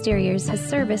 Extreme Exteriors has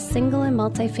serviced single and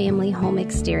multifamily home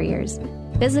exteriors.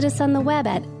 Visit us on the web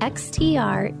at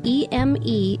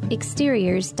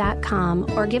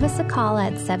xtremeexteriors.com or give us a call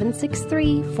at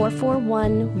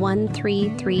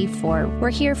 763-441-1334. We're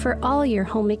here for all your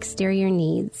home exterior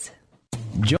needs.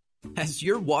 Has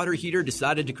your water heater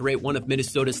decided to create one of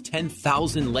Minnesota's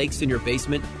 10,000 lakes in your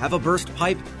basement? Have a burst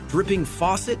pipe? Dripping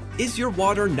faucet? Is your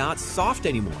water not soft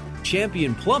anymore?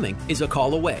 Champion Plumbing is a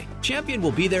call away. Champion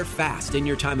will be there fast in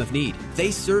your time of need. They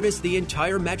service the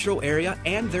entire metro area,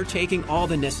 and they're taking all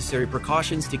the necessary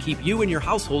precautions to keep you and your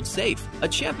household safe. A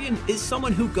champion is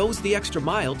someone who goes the extra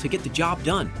mile to get the job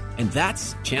done, and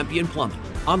that's Champion Plumbing.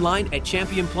 Online at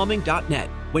championplumbing.net.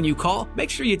 When you call, make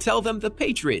sure you tell them the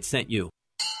Patriot sent you.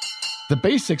 The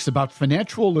Basics About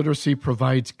Financial Literacy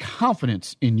provides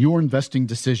confidence in your investing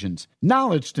decisions.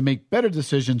 Knowledge to make better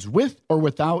decisions with or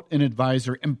without an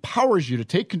advisor empowers you to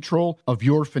take control of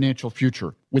your financial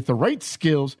future. With the right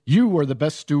skills, you are the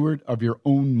best steward of your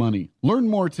own money. Learn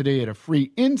more today at a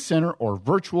free in-center or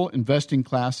virtual investing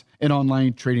class at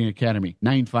Online Trading Academy.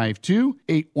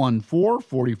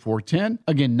 952-814-4410.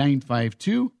 Again,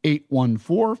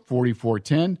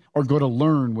 952-814-4410. Or go to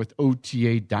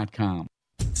learnwithota.com.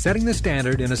 Setting the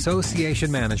standard in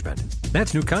association management.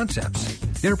 That's New Concepts.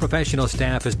 Their professional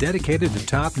staff is dedicated to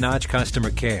top-notch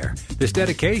customer care. This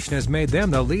dedication has made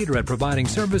them the leader at providing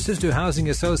services to housing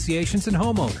associations and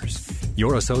homeowners.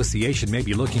 Your association may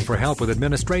be looking for help with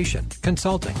administration,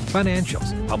 consulting,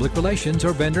 financials, public relations,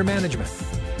 or vendor management.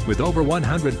 With over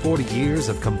 140 years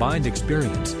of combined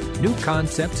experience, New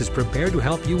Concepts is prepared to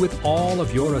help you with all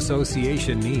of your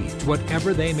association needs,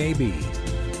 whatever they may be.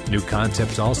 New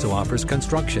Concepts also offers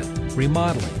construction,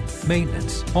 remodeling,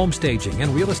 maintenance, home staging,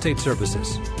 and real estate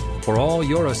services. For all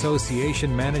your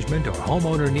association management or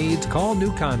homeowner needs, call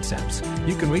New Concepts.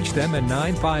 You can reach them at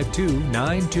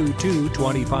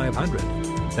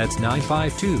 952-922-2500. That's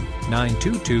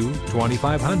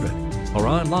 952-922-2500. Or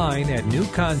online at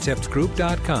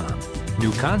newconceptsgroup.com.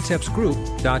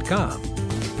 newconceptsgroup.com.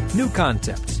 New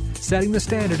Concepts, setting the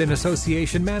standard in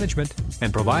association management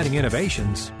and providing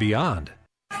innovations beyond.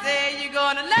 Say you're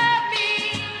gonna love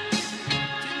me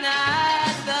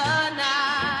tonight, the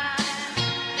night.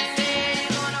 Say you're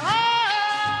gonna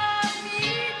hold me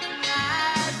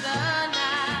tonight, the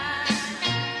night.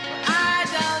 But I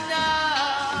don't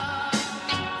know.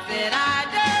 Said I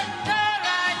don't know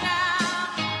right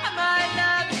now. I might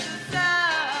love you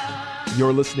so.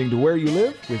 You're listening to Where You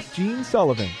Live with Gene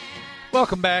Sullivan.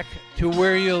 Welcome back to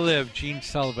Where You Live. Gene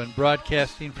Sullivan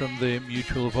broadcasting from the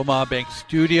Mutual of Omaha Bank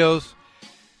Studios.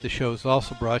 The show is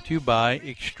also brought to you by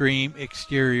Extreme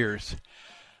Exteriors.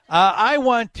 I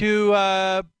want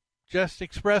to just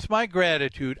express my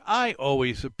gratitude. I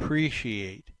always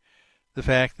appreciate the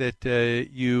fact that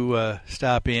you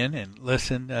stop in and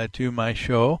listen to my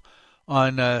show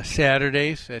on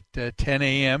Saturdays at 10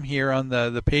 a.m. here on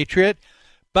the Patriot.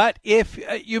 But if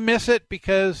you miss it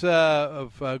because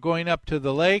of going up to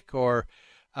the lake or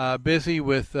busy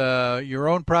with your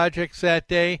own projects that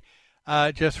day,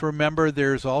 just remember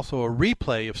there's also a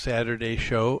replay of Saturday's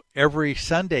show every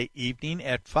Sunday evening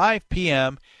at 5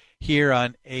 p.m. here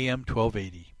on AM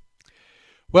 1280.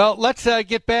 Well, let's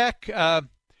get back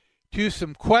to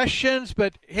some questions.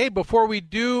 But, hey, before we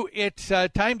do, it's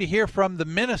time to hear from the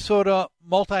Minnesota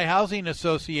Multi-Housing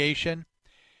Association.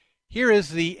 Here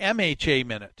is the MHA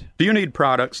Minute. Do you need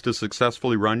products to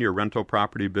successfully run your rental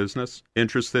property business?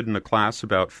 Interested in a class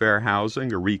about fair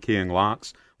housing or rekeying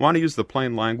locks? Want to use the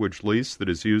plain language lease that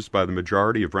is used by the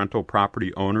majority of rental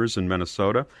property owners in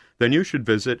Minnesota? Then you should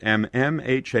visit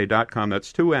mmha.com.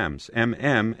 That's two M's,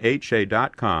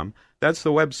 mmha.com. That's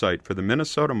the website for the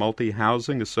Minnesota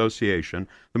Multi-Housing Association,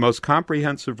 the most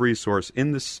comprehensive resource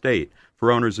in the state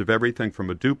for owners of everything from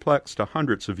a duplex to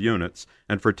hundreds of units,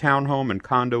 and for townhome and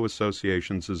condo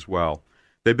associations as well.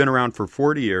 They've been around for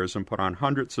 40 years and put on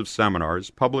hundreds of seminars,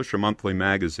 publish a monthly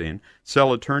magazine,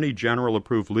 sell Attorney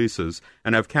General-approved leases,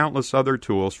 and have countless other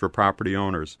tools for property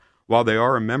owners. While they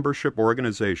are a membership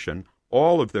organization,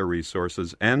 All of their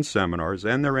resources and seminars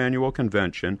and their annual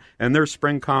convention and their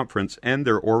spring conference and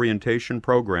their orientation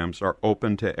programs are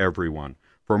open to everyone.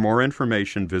 For more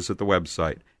information, visit the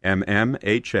website,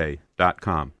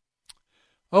 mmha.com.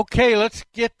 Okay, let's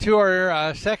get to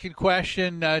our second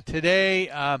question today.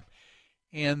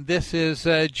 And this is,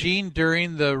 Gene,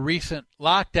 during the recent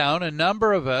lockdown, a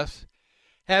number of us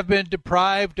have been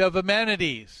deprived of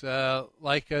amenities,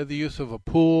 like the use of a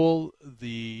pool,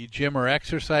 the gym or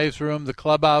exercise room, the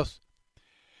clubhouse.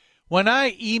 When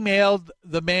I emailed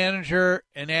the manager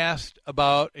and asked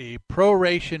about a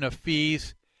proration of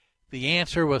fees, the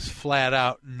answer was flat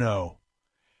out no.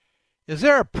 Is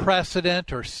there a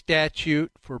precedent or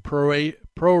statute for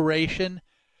proration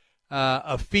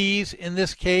of fees in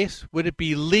this case? Would it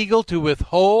be legal to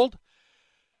withhold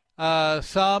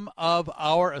some of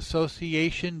our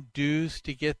association dues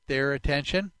to get their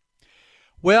attention?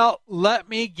 Well, let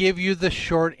me give you the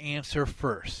short answer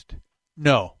first.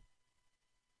 No.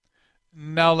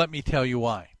 Now let me tell you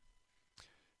why.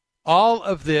 All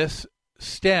of this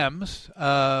stems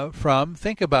from,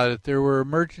 think about it, there were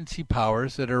emergency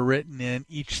powers that are written in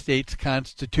each state's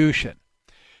constitution.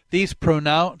 These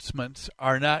pronouncements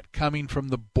are not coming from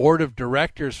the board of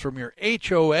directors, from your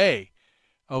HOA,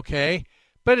 okay?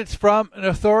 But it's from an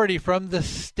authority from the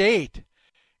state.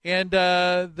 And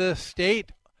the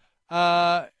state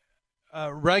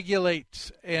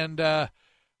regulates and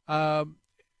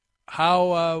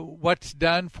what's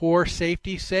done for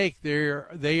safety's sake.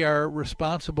 They are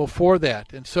responsible for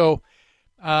that. And so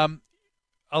a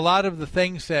lot of the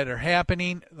things that are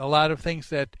happening, a lot of things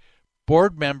that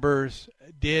board members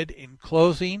did in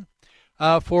closing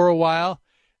for a while,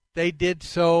 they did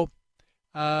so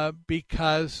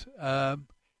because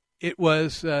it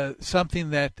was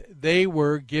something that they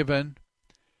were given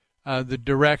the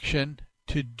direction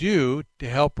to do to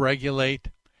help regulate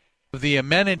the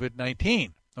amendment of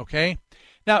COVID-19. Okay?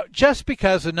 Now, just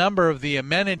because a number of the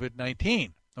amenities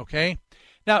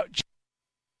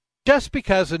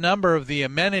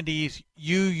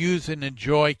you use and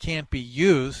enjoy can't be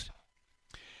used,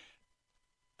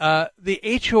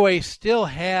 the HOA still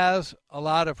has a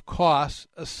lot of costs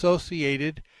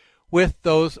associated with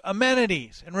those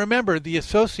amenities. And remember, the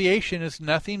association is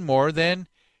nothing more than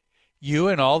you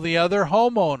and all the other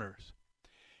homeowners.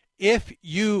 If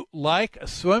you like a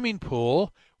swimming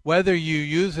pool, whether you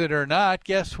use it or not,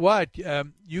 guess what?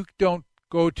 You don't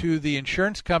go to the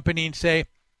insurance company and say,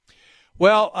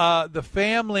 well, the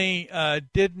family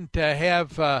didn't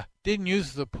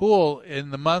use the pool in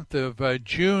the month of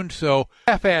June, so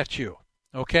laugh at you,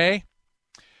 okay?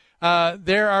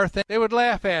 There are things they would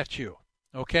laugh at you,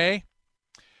 okay?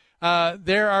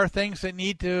 There are things that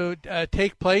need to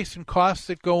take place and costs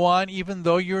that go on, even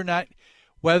though you're not,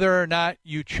 whether or not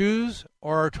you choose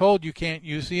or are told you can't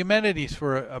use the amenities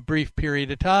for a brief period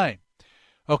of time.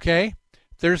 Okay?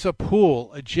 There's a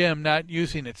pool, a gym, not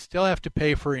using it. Still have to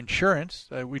pay for insurance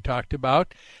that we talked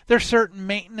about. There's certain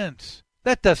maintenance.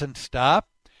 That doesn't stop.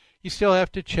 You still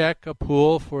have to check a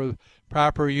pool for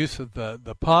proper use of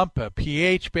the pump, a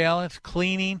pH balance,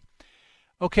 cleaning.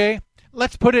 Okay?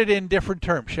 Let's put it in different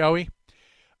terms, shall we?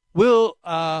 Will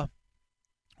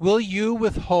you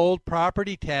withhold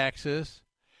property taxes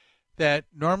that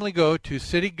normally go to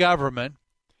city government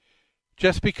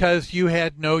just because you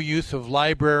had no use of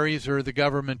libraries or the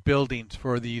government buildings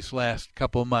for these last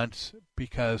couple months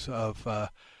because of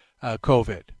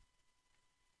COVID?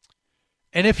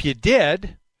 And if you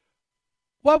did,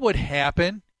 what would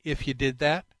happen if you did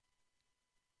that?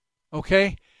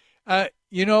 Okay?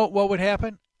 You know what would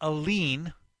happen? A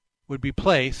lien would be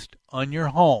placed on your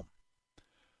home.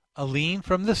 A lien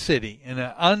from the city, and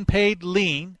an unpaid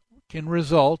lien can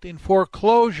result in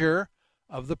foreclosure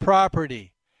of the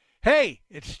property. Hey,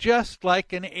 it's just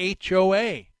like an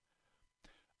HOA.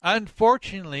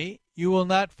 Unfortunately, you will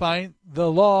not find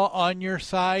the law on your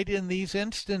side in these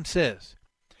instances.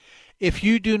 If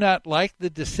you do not like the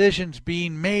decisions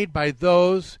being made by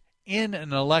those in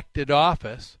an elected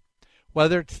office,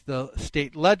 whether it's the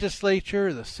state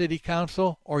legislature, the city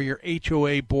council, or your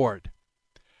HOA board,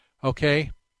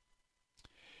 okay?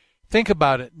 Think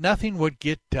about it. Nothing would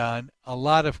get done. A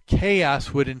lot of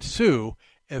chaos would ensue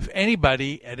if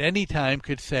anybody at any time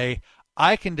could say,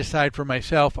 I can decide for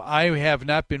myself. I have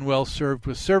not been well served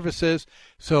with services,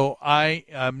 so I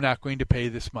am not going to pay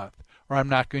this month, or I'm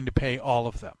not going to pay all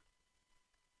of them.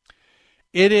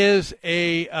 It is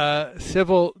a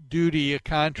civil duty, a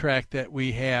contract that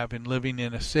we have in living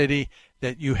in a city,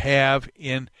 that you have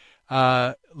in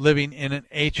living in an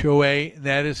HOA.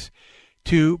 That is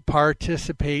to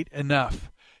participate enough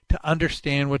to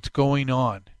understand what's going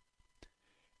on.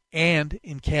 and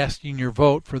in casting your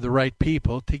vote for the right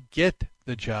people to get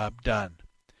the job done.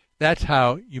 That's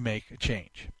how you make a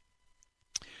change.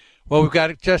 Well, we've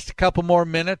got just a couple more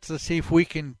minutes. Let's see if we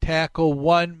can tackle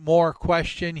one more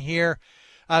question here.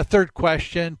 Third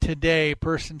question today.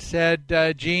 Person said,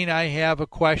 Gene, I have a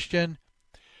question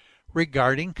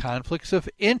regarding conflicts of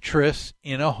interest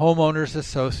in a homeowners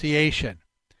association.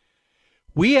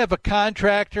 We have a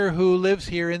contractor who lives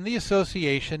here in the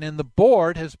association, and the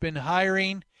board has been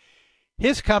hiring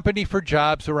his company for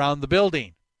jobs around the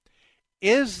building.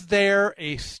 Is there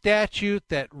a statute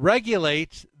that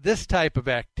regulates this type of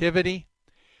activity?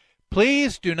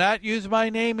 Please do not use my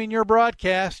name in your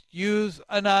broadcast. Use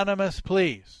Anonymous,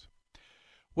 please.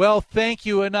 Well, thank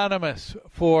you, Anonymous,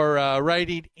 for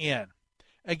writing in.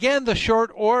 Again, the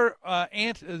short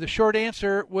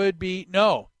answer would be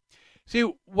no.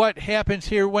 See, what happens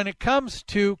here when it comes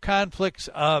to conflicts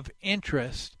of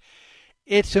interest,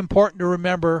 it's important to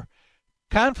remember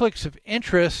conflicts of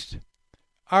interest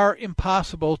are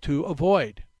impossible to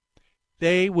avoid.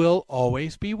 They will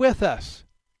always be with us.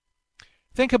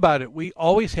 Think about it. We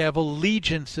always have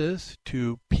allegiances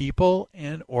to people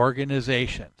and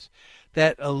organizations.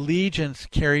 That allegiance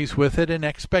carries with it an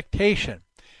expectation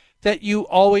that you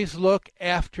always look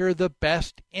after the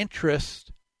best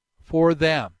interest for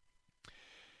them.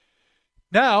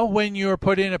 Now, when you're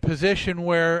put in a position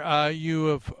where you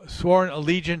have sworn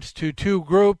allegiance to two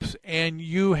groups and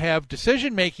you have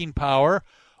decision-making power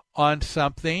on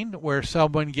something where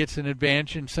someone gets an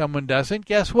advantage and someone doesn't,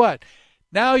 guess what?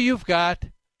 Now you've got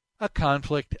a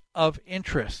conflict of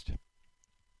interest.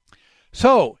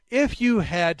 So, if you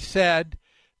had said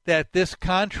that this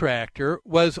contractor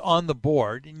was on the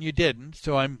board, and you didn't,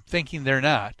 so I'm thinking they're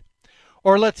not,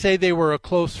 or let's say they were a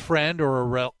close friend or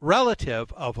a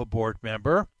relative of a board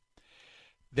member,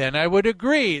 then I would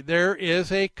agree there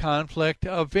is a conflict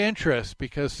of interest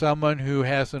because someone who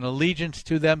has an allegiance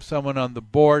to them, someone on the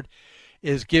board,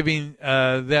 is giving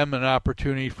them an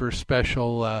opportunity for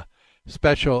special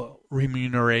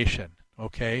remuneration,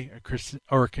 okay,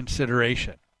 or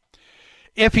consideration.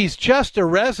 If he's just a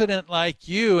resident like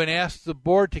you and asks the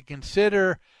board to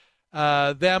consider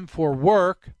them for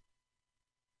work,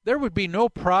 there would be no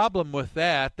problem with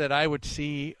that I would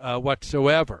see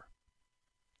whatsoever.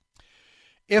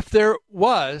 If there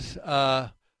was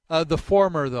the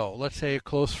former, though, let's say a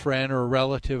close friend or a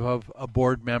relative of a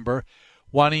board member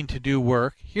wanting to do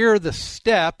work, here are the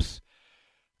steps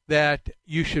that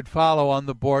you should follow on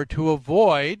the board to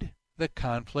avoid the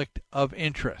conflict of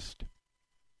interest.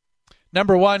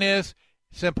 Number one is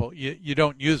simple. You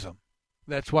don't use them.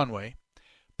 That's one way.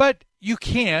 But you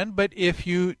can, but if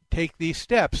you take these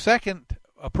steps. Second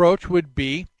approach would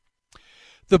be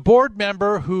the board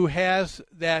member who has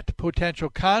that potential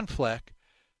conflict,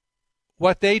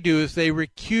 what they do is they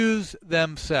recuse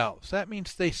themselves. That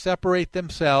means they separate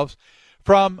themselves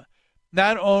from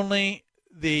not only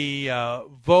the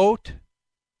vote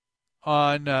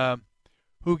on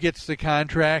who gets the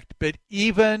contract, but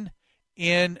even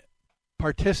in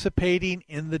participating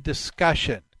in the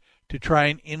discussion to try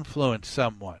and influence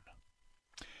someone.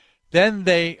 Then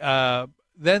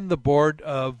the board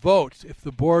votes. If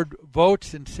the board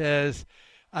votes and says,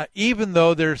 even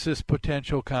though there's this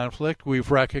potential conflict, we've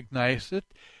recognized it,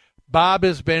 Bob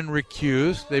has been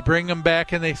recused. They bring him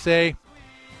back and they say,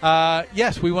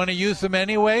 yes, we want to use them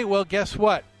anyway. Well, guess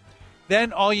what?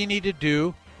 Then all you need to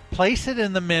do, place it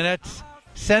in the minutes,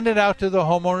 send it out to the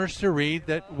homeowners to read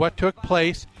that what took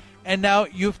place, and now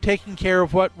you've taken care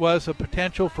of what was a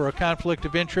potential for a conflict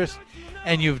of interest,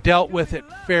 and you've dealt with it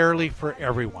fairly for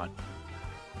everyone.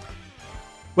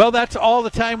 Well, that's all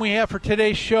the time we have for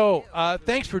today's show.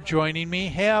 Thanks for joining me.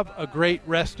 Have a great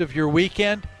rest of your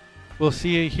weekend. We'll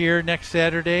see you here next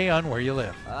Saturday on Where You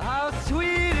Live. How sweet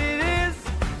it is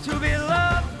to be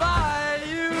loved by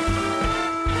you.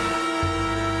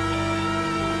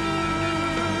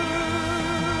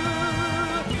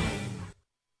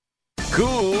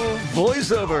 Cool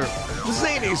voiceover.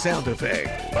 Zany sound effect.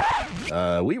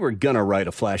 We were gonna write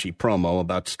a flashy promo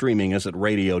about streaming us at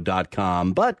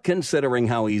radio.com, but considering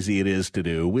how easy it is to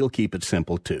do, we'll keep it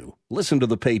simple too. Listen to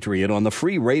The Patriot on the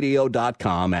free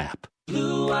radio.com app.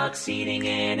 Blue Ox Heating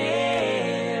and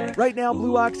Air. Right now,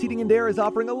 Blue Ox Heating and Air is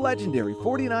offering a legendary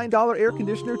 $49 air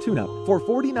conditioner tune-up. For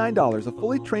 $49, a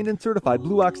fully trained and certified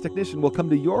Blue Ox technician will come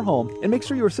to your home and make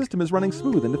sure your system is running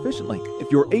smooth and efficiently.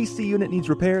 If your AC unit needs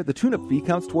repair, the tune-up fee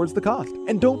counts towards the cost.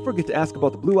 And don't forget to ask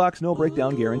about the Blue Ox no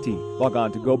breakdown guarantee. Log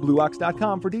on to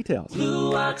goblueox.com for details.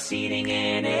 Blue Ox Heating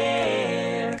and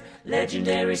Air.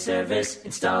 Legendary service,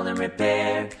 install and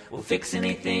repair. We'll fix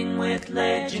anything with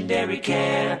legendary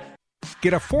care.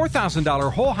 Get a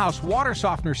 $4,000 whole house water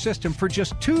softener system for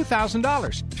just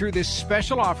 $2,000 through this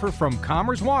special offer from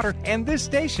Commerce Water and this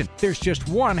station. There's just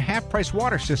one half-price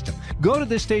water system. Go to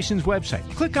this station's website,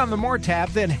 click on the More tab,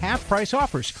 then half-price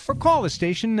offers, or call the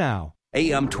station now.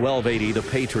 AM 1280 The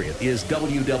Patriot is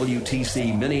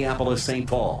WWTC Minneapolis St.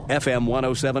 Paul, FM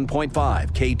 107.5,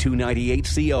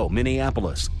 K298CO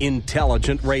Minneapolis,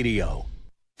 Intelligent Radio.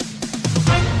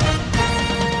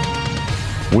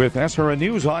 With SRN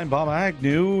News, I'm Bob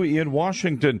Agnew in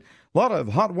Washington. A lot of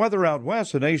hot weather out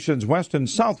west, the nation's west and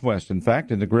southwest, in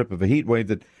fact, in the grip of a heat wave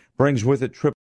that brings with it triple